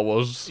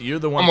flowers. You're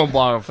the one. I'm gonna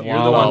buy a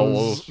You're the one.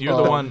 flowers. You're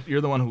the one.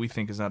 You're the one who we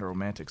think is not a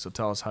romantic. So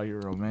tell us how you're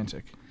a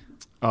romantic.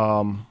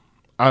 I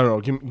don't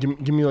know.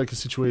 Give me like a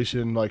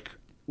situation. Like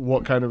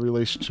what kind of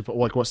relationship?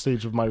 Like what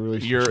stage of my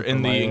relationship? You're in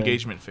am the I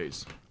engagement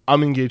phase.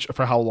 I'm engaged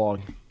for how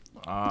long?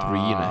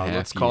 3.5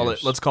 Let's call years.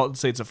 it. Let's call it.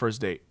 Say it's a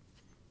first date.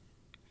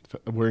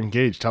 We're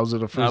engaged. How's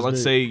it a first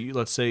Let's date?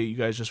 say you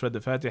guys just read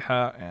the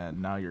Fatiha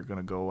and now you're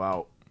gonna go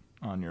out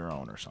on your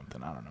own or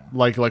something. I don't know.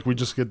 Like we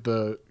just get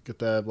the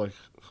like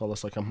call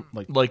us like I'm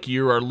like Like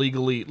you're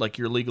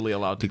legally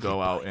allowed to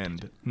go out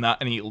and not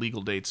any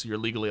illegal dates. You're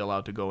legally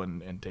allowed to go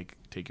and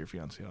take your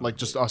fiance out. like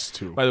just us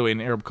two. By the way, in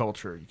Arab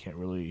culture, you can't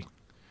really.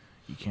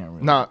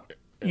 Not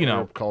You know.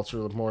 Arab culture,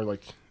 more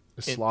like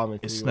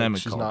Islamic.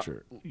 Islamic she's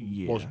culture. not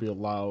Yeah. supposed to be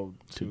allowed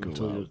to go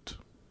until you're- out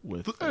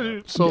with.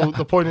 So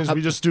the point is,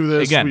 we just do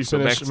this. Again, we so,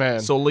 finish, back man.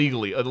 so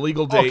legally, a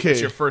legal date Okay.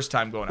 is your first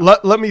time going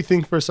out. Let me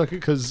think for a second,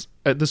 because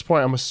at this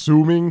point, I'm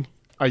assuming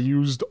I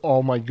used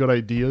all my good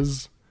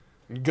ideas.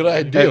 Good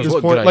At ideas. this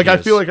What point, good like I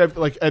ideas? feel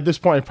like at this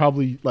point, I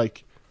probably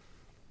like.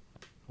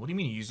 What do you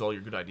mean you used all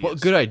your good ideas?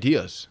 What good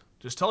ideas?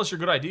 Just tell us your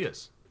good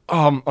ideas.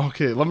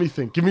 Okay, let me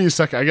think. Give me a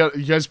second. I got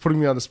you guys putting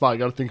me on the spot. I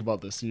got to think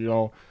about this. You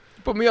know,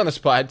 Put me on the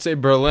spot. I'd say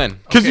Berlin.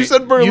 because you Okay,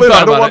 said Berlin. thought I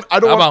don't about want. it. I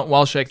don't How want. about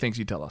while Shaq thinks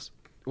you tell us?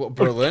 What,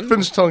 Berlin?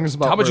 Finish telling us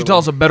about. How about you Berlin. tell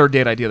us a better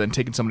date idea than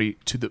taking somebody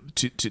to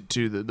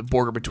the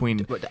border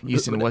between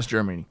East and West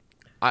Germany?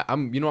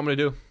 I'm. You know what I'm gonna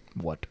do?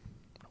 What?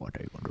 What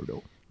are you going to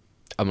do?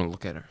 I'm gonna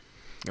look at her,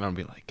 and I'm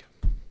gonna be like,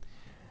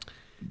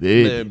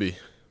 Baby,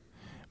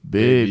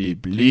 Baby,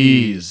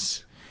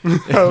 please.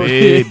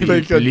 Baby,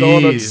 take a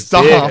donut.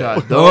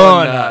 Stop.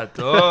 donut.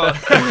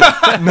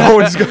 Oh. No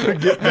one's gonna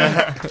get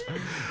that.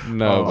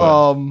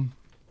 no.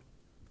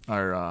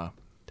 Our,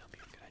 Tell me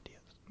good ideas.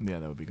 yeah,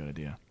 that would be a good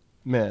idea.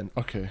 Man,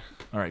 okay.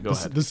 All right, go This,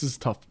 ahead. this is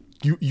tough.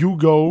 You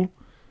go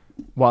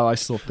while I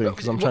still think,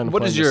 because I'm trying to.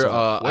 What plan is this your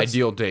out.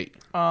 ideal date?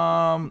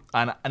 Not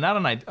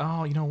an ideal.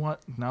 Oh, you know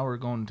what? Now we're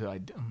going to. I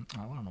don't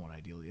know what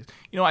ideal is.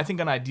 You know, I think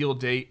an ideal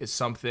date is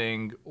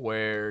something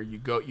where you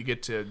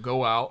get to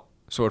go out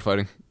Sword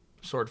fighting.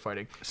 sword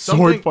fighting.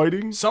 Sword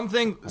fighting?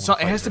 Something. So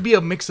it has to be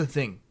a mix of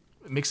things.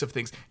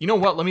 You know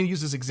what? Let me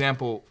use this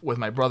example with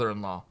my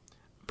brother-in-law.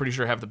 Pretty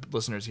sure half the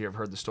listeners here have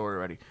heard the story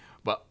already.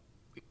 But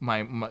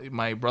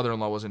my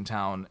brother-in-law was in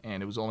town,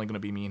 and it was only going to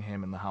be me and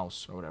him in the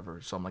house or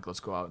whatever. So I'm like, let's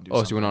go out and do Oh,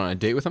 something. so you went on a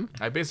date with him?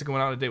 I basically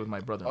went on a date with my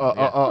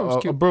brother-in-law.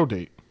 Yeah. A bro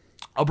date.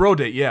 A bro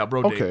date, yeah, a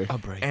bro date. Okay. A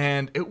break.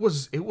 And it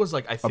was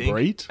like I think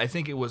break? I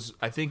think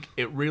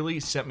it really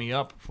set me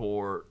up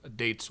for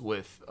dates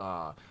with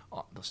the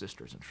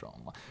sisters in Shaw.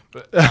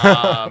 But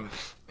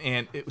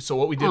so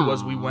what we did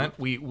was we went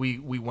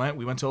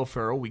to El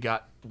Faro. We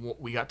got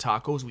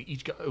tacos. We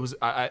each got it was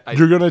I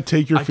You're gonna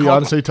take your I called-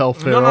 fiance to El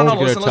Faro. No, Get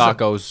her listen.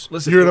 tacos.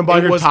 Listen, You're gonna buy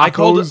it her was-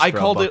 tacos I for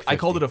called it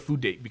 $1.50. a food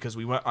date because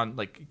we went on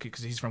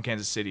because he's from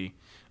Kansas City,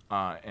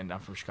 and I'm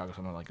from Chicago.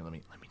 So I'm like, let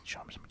me show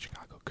him some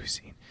Chicago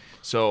cuisine.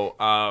 So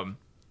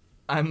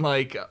I'm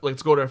like,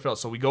 let's go to El Faro.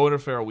 So we go to El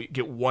Faro. We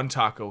get one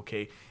taco,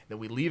 okay. Then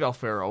we leave El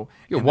Faro.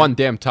 You and got one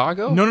damn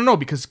taco? No,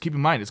 because keep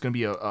in mind it's gonna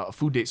be a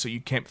food date, so you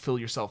can't fill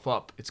yourself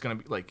up. It's gonna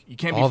be like you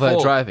can't All be full.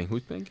 that driving.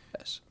 Who's paying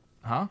gas?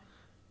 Huh?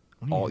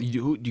 What do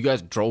you All mean? you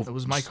guys drove. It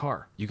was my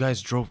car. You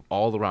guys drove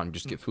all around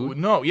just to get food.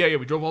 No, yeah,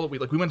 we drove all the way.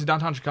 Like we went to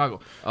downtown Chicago.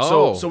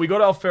 Oh. So we go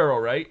to El Faro,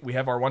 right? We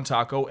have our one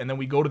taco, and then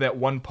we go to that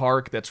one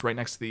park that's right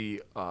next to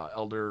the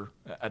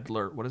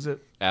Adler. What is it?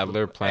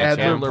 Adler Plant.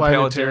 Adler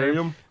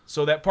Planetarium.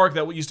 So that park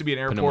that used to be an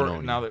airport.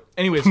 Pneumonia. Now that,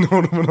 anyways,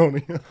 No, no.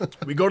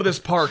 we go to this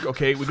park.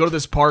 Okay, we go to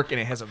this park, and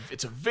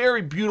it's a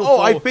very beautiful.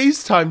 Oh, I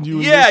FaceTimed you.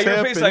 when Yeah, this you're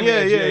happened.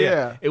 FaceTime.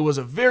 Yeah. It was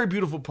a very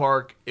beautiful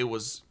park. It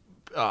was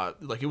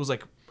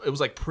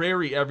like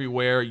prairie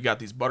everywhere. You got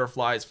these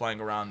butterflies flying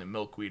around and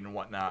milkweed and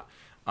whatnot.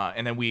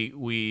 And then we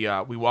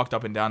walked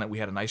up and down it. We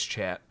had a nice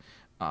chat.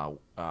 We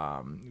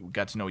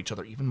got to know each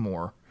other even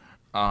more.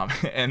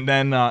 And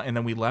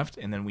then we left.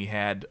 And then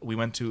we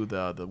went to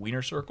the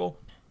Wiener Circle.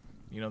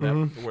 You know that?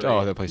 Where Oh,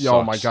 they- that place.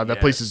 Oh my sucks. god, that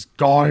Yeah. place is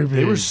garbage.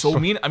 they were so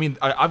mean. I mean,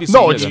 obviously,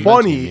 No, you it's know,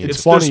 funny. It's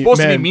It's they're funny.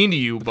 supposed to be man. mean to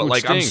you, but food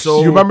like I'm stinks.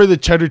 so. You remember the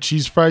cheddar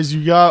cheese fries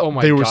you got? Oh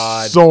my they were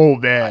God. so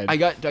bad. I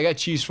got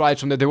cheese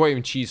fries from there. They weren't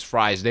even cheese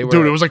fries. They were.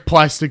 Dude, it was like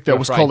plastic that They're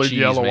was fried colored cheese,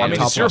 yellow man. on I mean,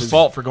 top it's your of it.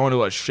 fault for going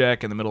to a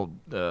shack in the middle.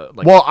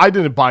 Like, Well, I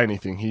didn't buy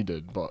anything. He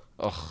did, but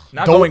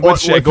not going with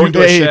shack, going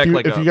to a shack.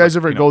 if you guys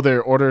ever go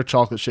there, order a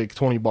chocolate shake,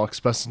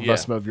 $20, best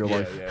investment of your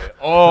life. Yeah.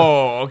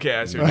 Oh, okay.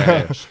 I see what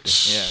you're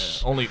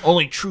saying. Yeah.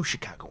 Only true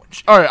Chicagoans.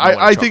 All right, know what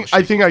a I chocolate think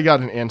shake I got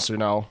an answer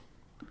now.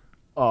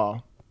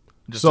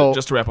 Just, So-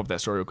 just to wrap up that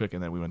story real quick,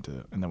 and then we went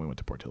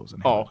to Port Hills.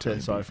 And Oh, had okay,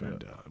 Italian sorry beef, for and,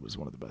 that. it was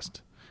one of the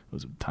best. It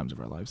was times of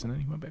our lives, and then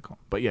he went back home.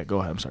 But yeah, go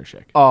ahead. I'm sorry,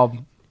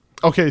 Shaq.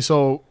 Okay,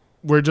 so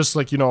we're just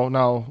like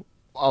now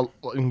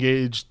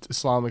engaged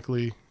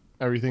Islamically,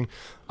 everything.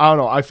 I don't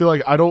know. I feel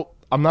like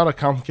I'm not a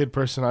complicated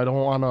person. I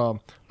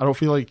don't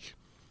feel like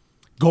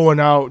going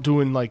out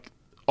doing like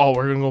oh,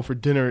 we're gonna go for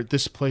dinner at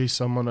this place.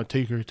 I'm gonna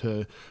take her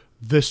to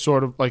this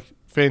sort of like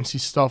fancy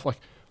stuff. Like,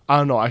 I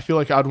don't know. I feel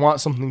like I'd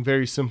want something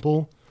very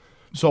simple.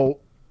 So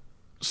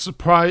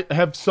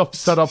have stuff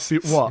set up.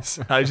 What?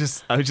 I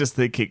was just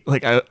thinking,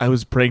 like, I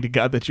was praying to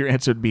God that your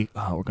answer would be,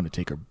 oh, we're gonna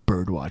take her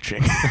bird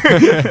watching.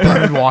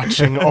 Bird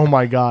watching. Oh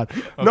my God.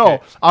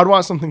 No, I'd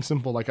want something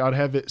simple. Like, I'd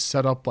have it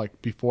set up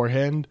like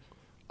beforehand.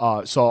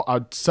 So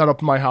I'd set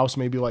up my house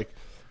maybe like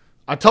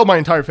I tell my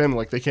entire family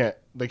like they can't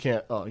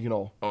Oh,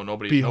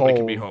 nobody be can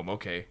home. be home.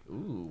 Okay.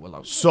 Ooh,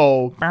 well,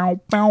 So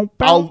bow, bow,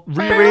 bow, I'll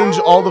rearrange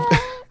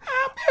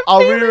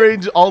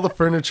all the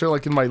furniture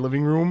like in my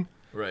living room,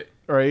 right,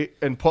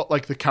 and put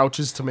like the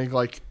couches to make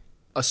like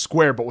a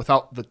square but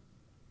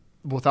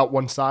without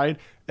one side,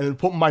 and then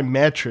put my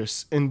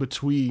mattress in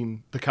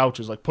between the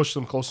couches, like push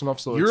them close enough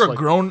so You're it's a like,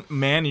 grown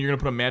man and you're gonna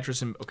put a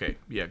mattress in. Okay,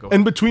 yeah, go.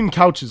 in between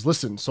couches.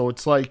 Listen, so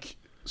it's like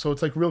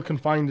real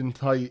confined and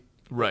tight.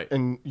 Right.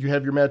 And you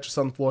have your mattress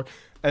on the floor.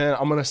 And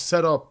I'm going to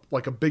set up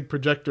like a big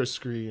projector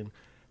screen.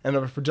 And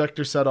have a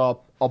projector set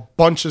up, a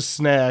bunch of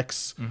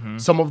snacks. Mm-hmm.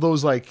 Some of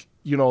those like,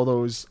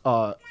 those,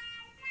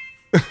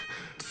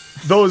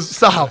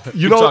 stop.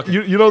 You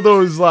know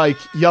those like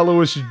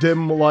yellowish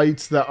dim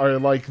lights that are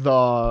like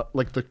the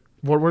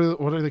what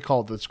are they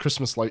called? The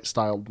Christmas light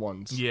styled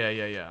ones. Yeah.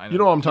 I know. You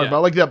know what I'm talking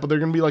about, like that, but they're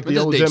gonna be like the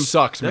yellow dim.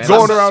 Sucks, man.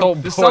 Going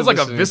around. This sounds like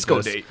a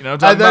Visco date. You know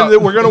what I'm And then talking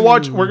about?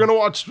 we're gonna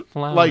watch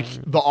like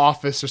The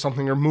Office or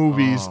something, or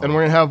movies, and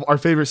we're gonna have our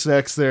favorite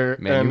snacks there.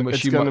 Man,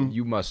 and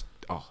you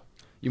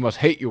must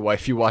hate your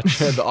wife. You watch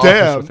The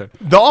Office with her.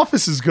 damn, The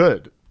Office is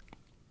good.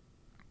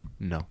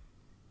 No.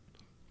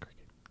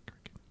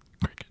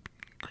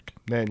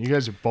 Man, you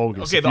guys are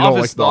bogus. Okay, if The you don't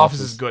Office. like The Office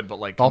is good, but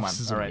like, come on. Office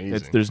is All right,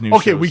 amazing. there's new.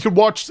 Okay, shows. we could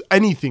watch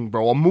anything,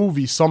 bro. A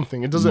movie,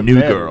 something. It doesn't New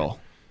matter. Girl.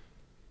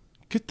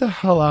 Get the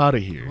hell out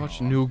of here.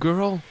 Watch New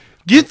Girl.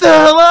 Get the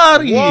hell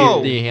out of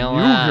Whoa. here. The hell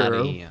New outta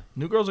Girl. here.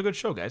 New Girl's a good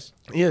show, guys.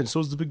 Yeah, and so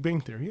is The Big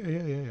Bang Theory.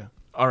 Yeah.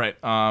 All right.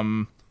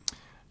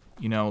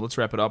 Let's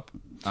wrap it up.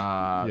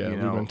 Yeah, we've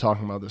been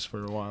talking about this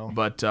for a while.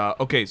 But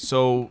okay,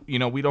 so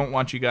we don't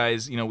want you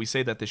guys. We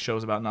say that this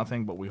show's about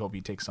nothing, but we hope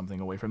you take something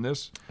away from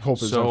this. Hope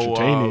it's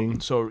entertaining.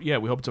 So yeah,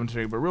 we hope it's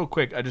entertaining. But real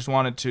quick, I just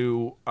wanted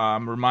to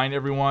remind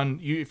everyone: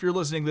 if you're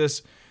listening to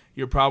this,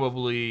 you're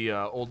probably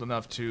old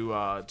enough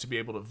to be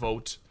able to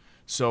vote.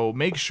 So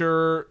make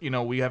sure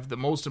we have the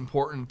most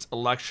important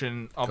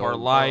election of our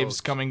lives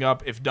vote. coming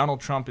up. If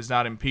Donald Trump is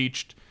not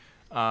impeached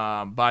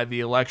by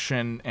the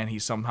election and he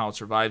somehow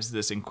survives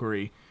this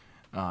inquiry.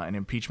 An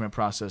impeachment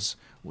process,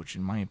 which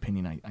in my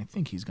opinion, I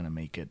think he's going to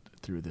make it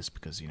through this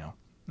because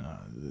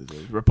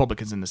the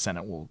Republicans in the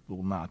Senate will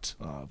not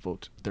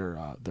vote their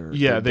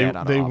Yeah, dad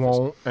out of they office.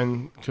 won't,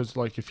 and because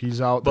like if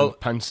he's out, then But-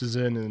 Pence is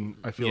in, and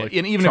I feel Yeah, like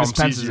and even if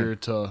Trump's Pence is easier in.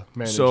 to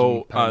manage.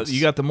 So than Pence.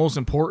 you got the most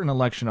important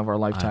election of our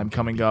lifetime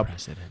coming up.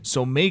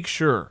 So make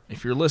sure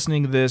if you're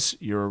listening to this,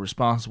 you're a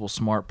responsible,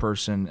 smart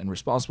person, and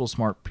responsible,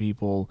 smart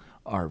people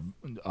are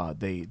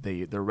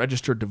they're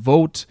registered to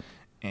vote.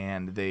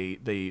 And they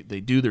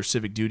do their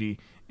civic duty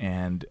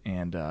and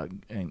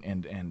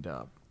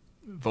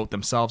vote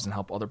themselves and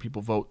help other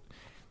people vote.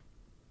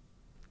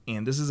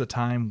 And this is a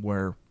time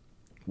where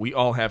we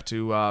all have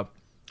to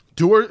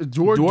do our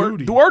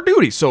duty. do our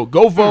duty. So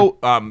go vote.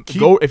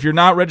 Go if you're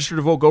not registered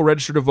to vote. Go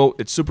register to vote.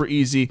 It's super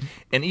easy.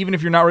 And even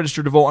if you're not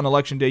registered to vote on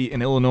election day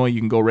in Illinois, you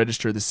can go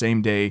register the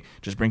same day.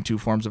 Just bring 2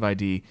 forms of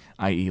ID,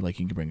 i.e., like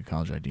you can bring a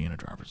college ID and a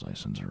driver's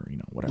license, or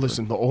whatever.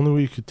 Listen, the only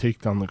way you could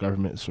take down the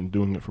government is from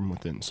doing it from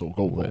within. So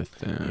go vote.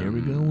 Here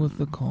we go with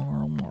the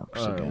Karl Marx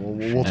All right,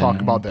 again. we'll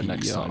talk about that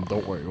next time.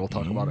 Don't worry, we'll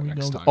talk about it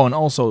next time. Oh, and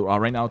also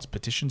right now it's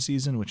petition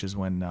season, which is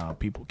when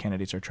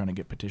candidates are trying to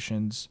get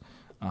petitions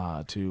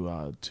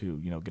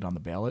to get on the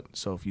ballot.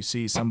 So if you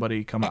see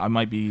somebody come, I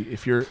might be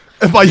if you're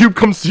If Ayub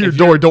comes to your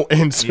door, don't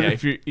answer. yeah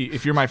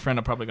if you're my friend,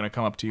 I'm probably going to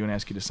come up to you and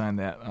ask you to sign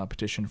that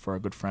petition for our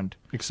good friend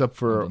Except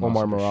for Abdel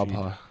Omar Nasser Rashid.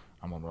 Marabha.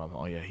 I'm on Rob.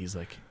 Oh yeah, he's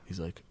like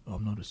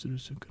I'm not a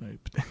citizen. Can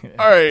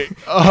I? All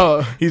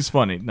right. He's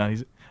funny. No,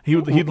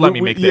 he'd let me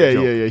make that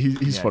joke. Yeah.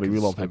 He's funny. We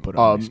 'cause love I him. put it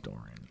on my story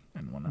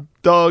and whatnot.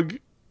 Doug,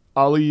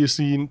 Ali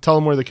Yassine, tell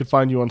them where they can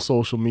find you on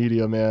social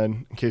media,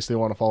 man, in case they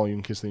want to follow you,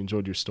 in case they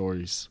enjoyed your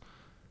stories.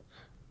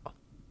 Are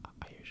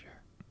you sure?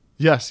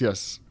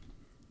 Yes.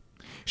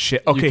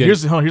 Shit. Okay, can-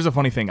 here's a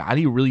funny thing.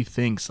 Adi really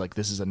thinks like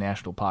this is a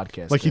national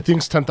podcast. Like he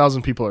thinks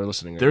 10,000 people are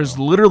listening. Right There's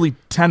now. literally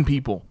 10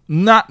 people.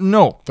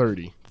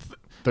 30.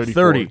 34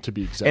 30 to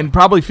be exact. And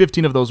probably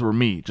 15 of those were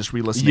me just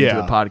re-listening Yeah.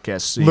 to the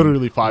podcast. Seeing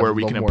Literally 5 where of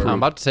we them can were. improve. I'm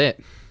about to say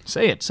it.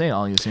 Say it,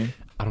 all you see.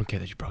 I don't care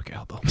that you broke your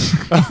elbow.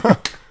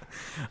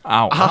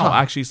 Ow!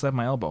 I actually slapped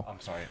my elbow. I'm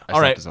sorry.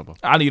 All right, His elbow.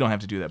 Adi, you don't have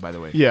to do that, by the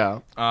way. yeah.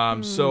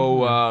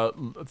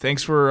 So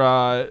thanks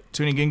for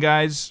tuning in,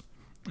 guys.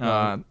 It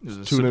was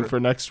a Tune in super- for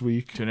next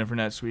week. tune in for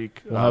next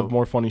week. We'll have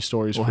more funny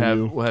stories We'll for have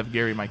you. we'll have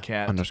Gary, my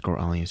cat. _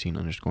 Ali Yassine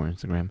 _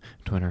 Instagram,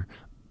 Twitter,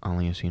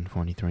 Ali Yassine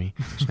 43,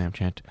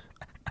 Snapchat,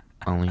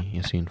 Ali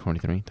Yassine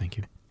 43. Thank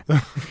you.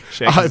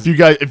 If you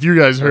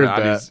guys heard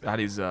that.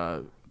 Adi's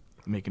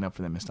making up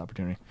for that missed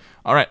opportunity.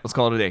 All right, let's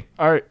call it a day.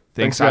 All right.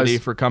 Thanks, guys. Adi,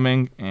 for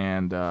coming,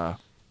 and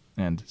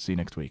see you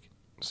next week.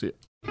 See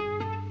ya.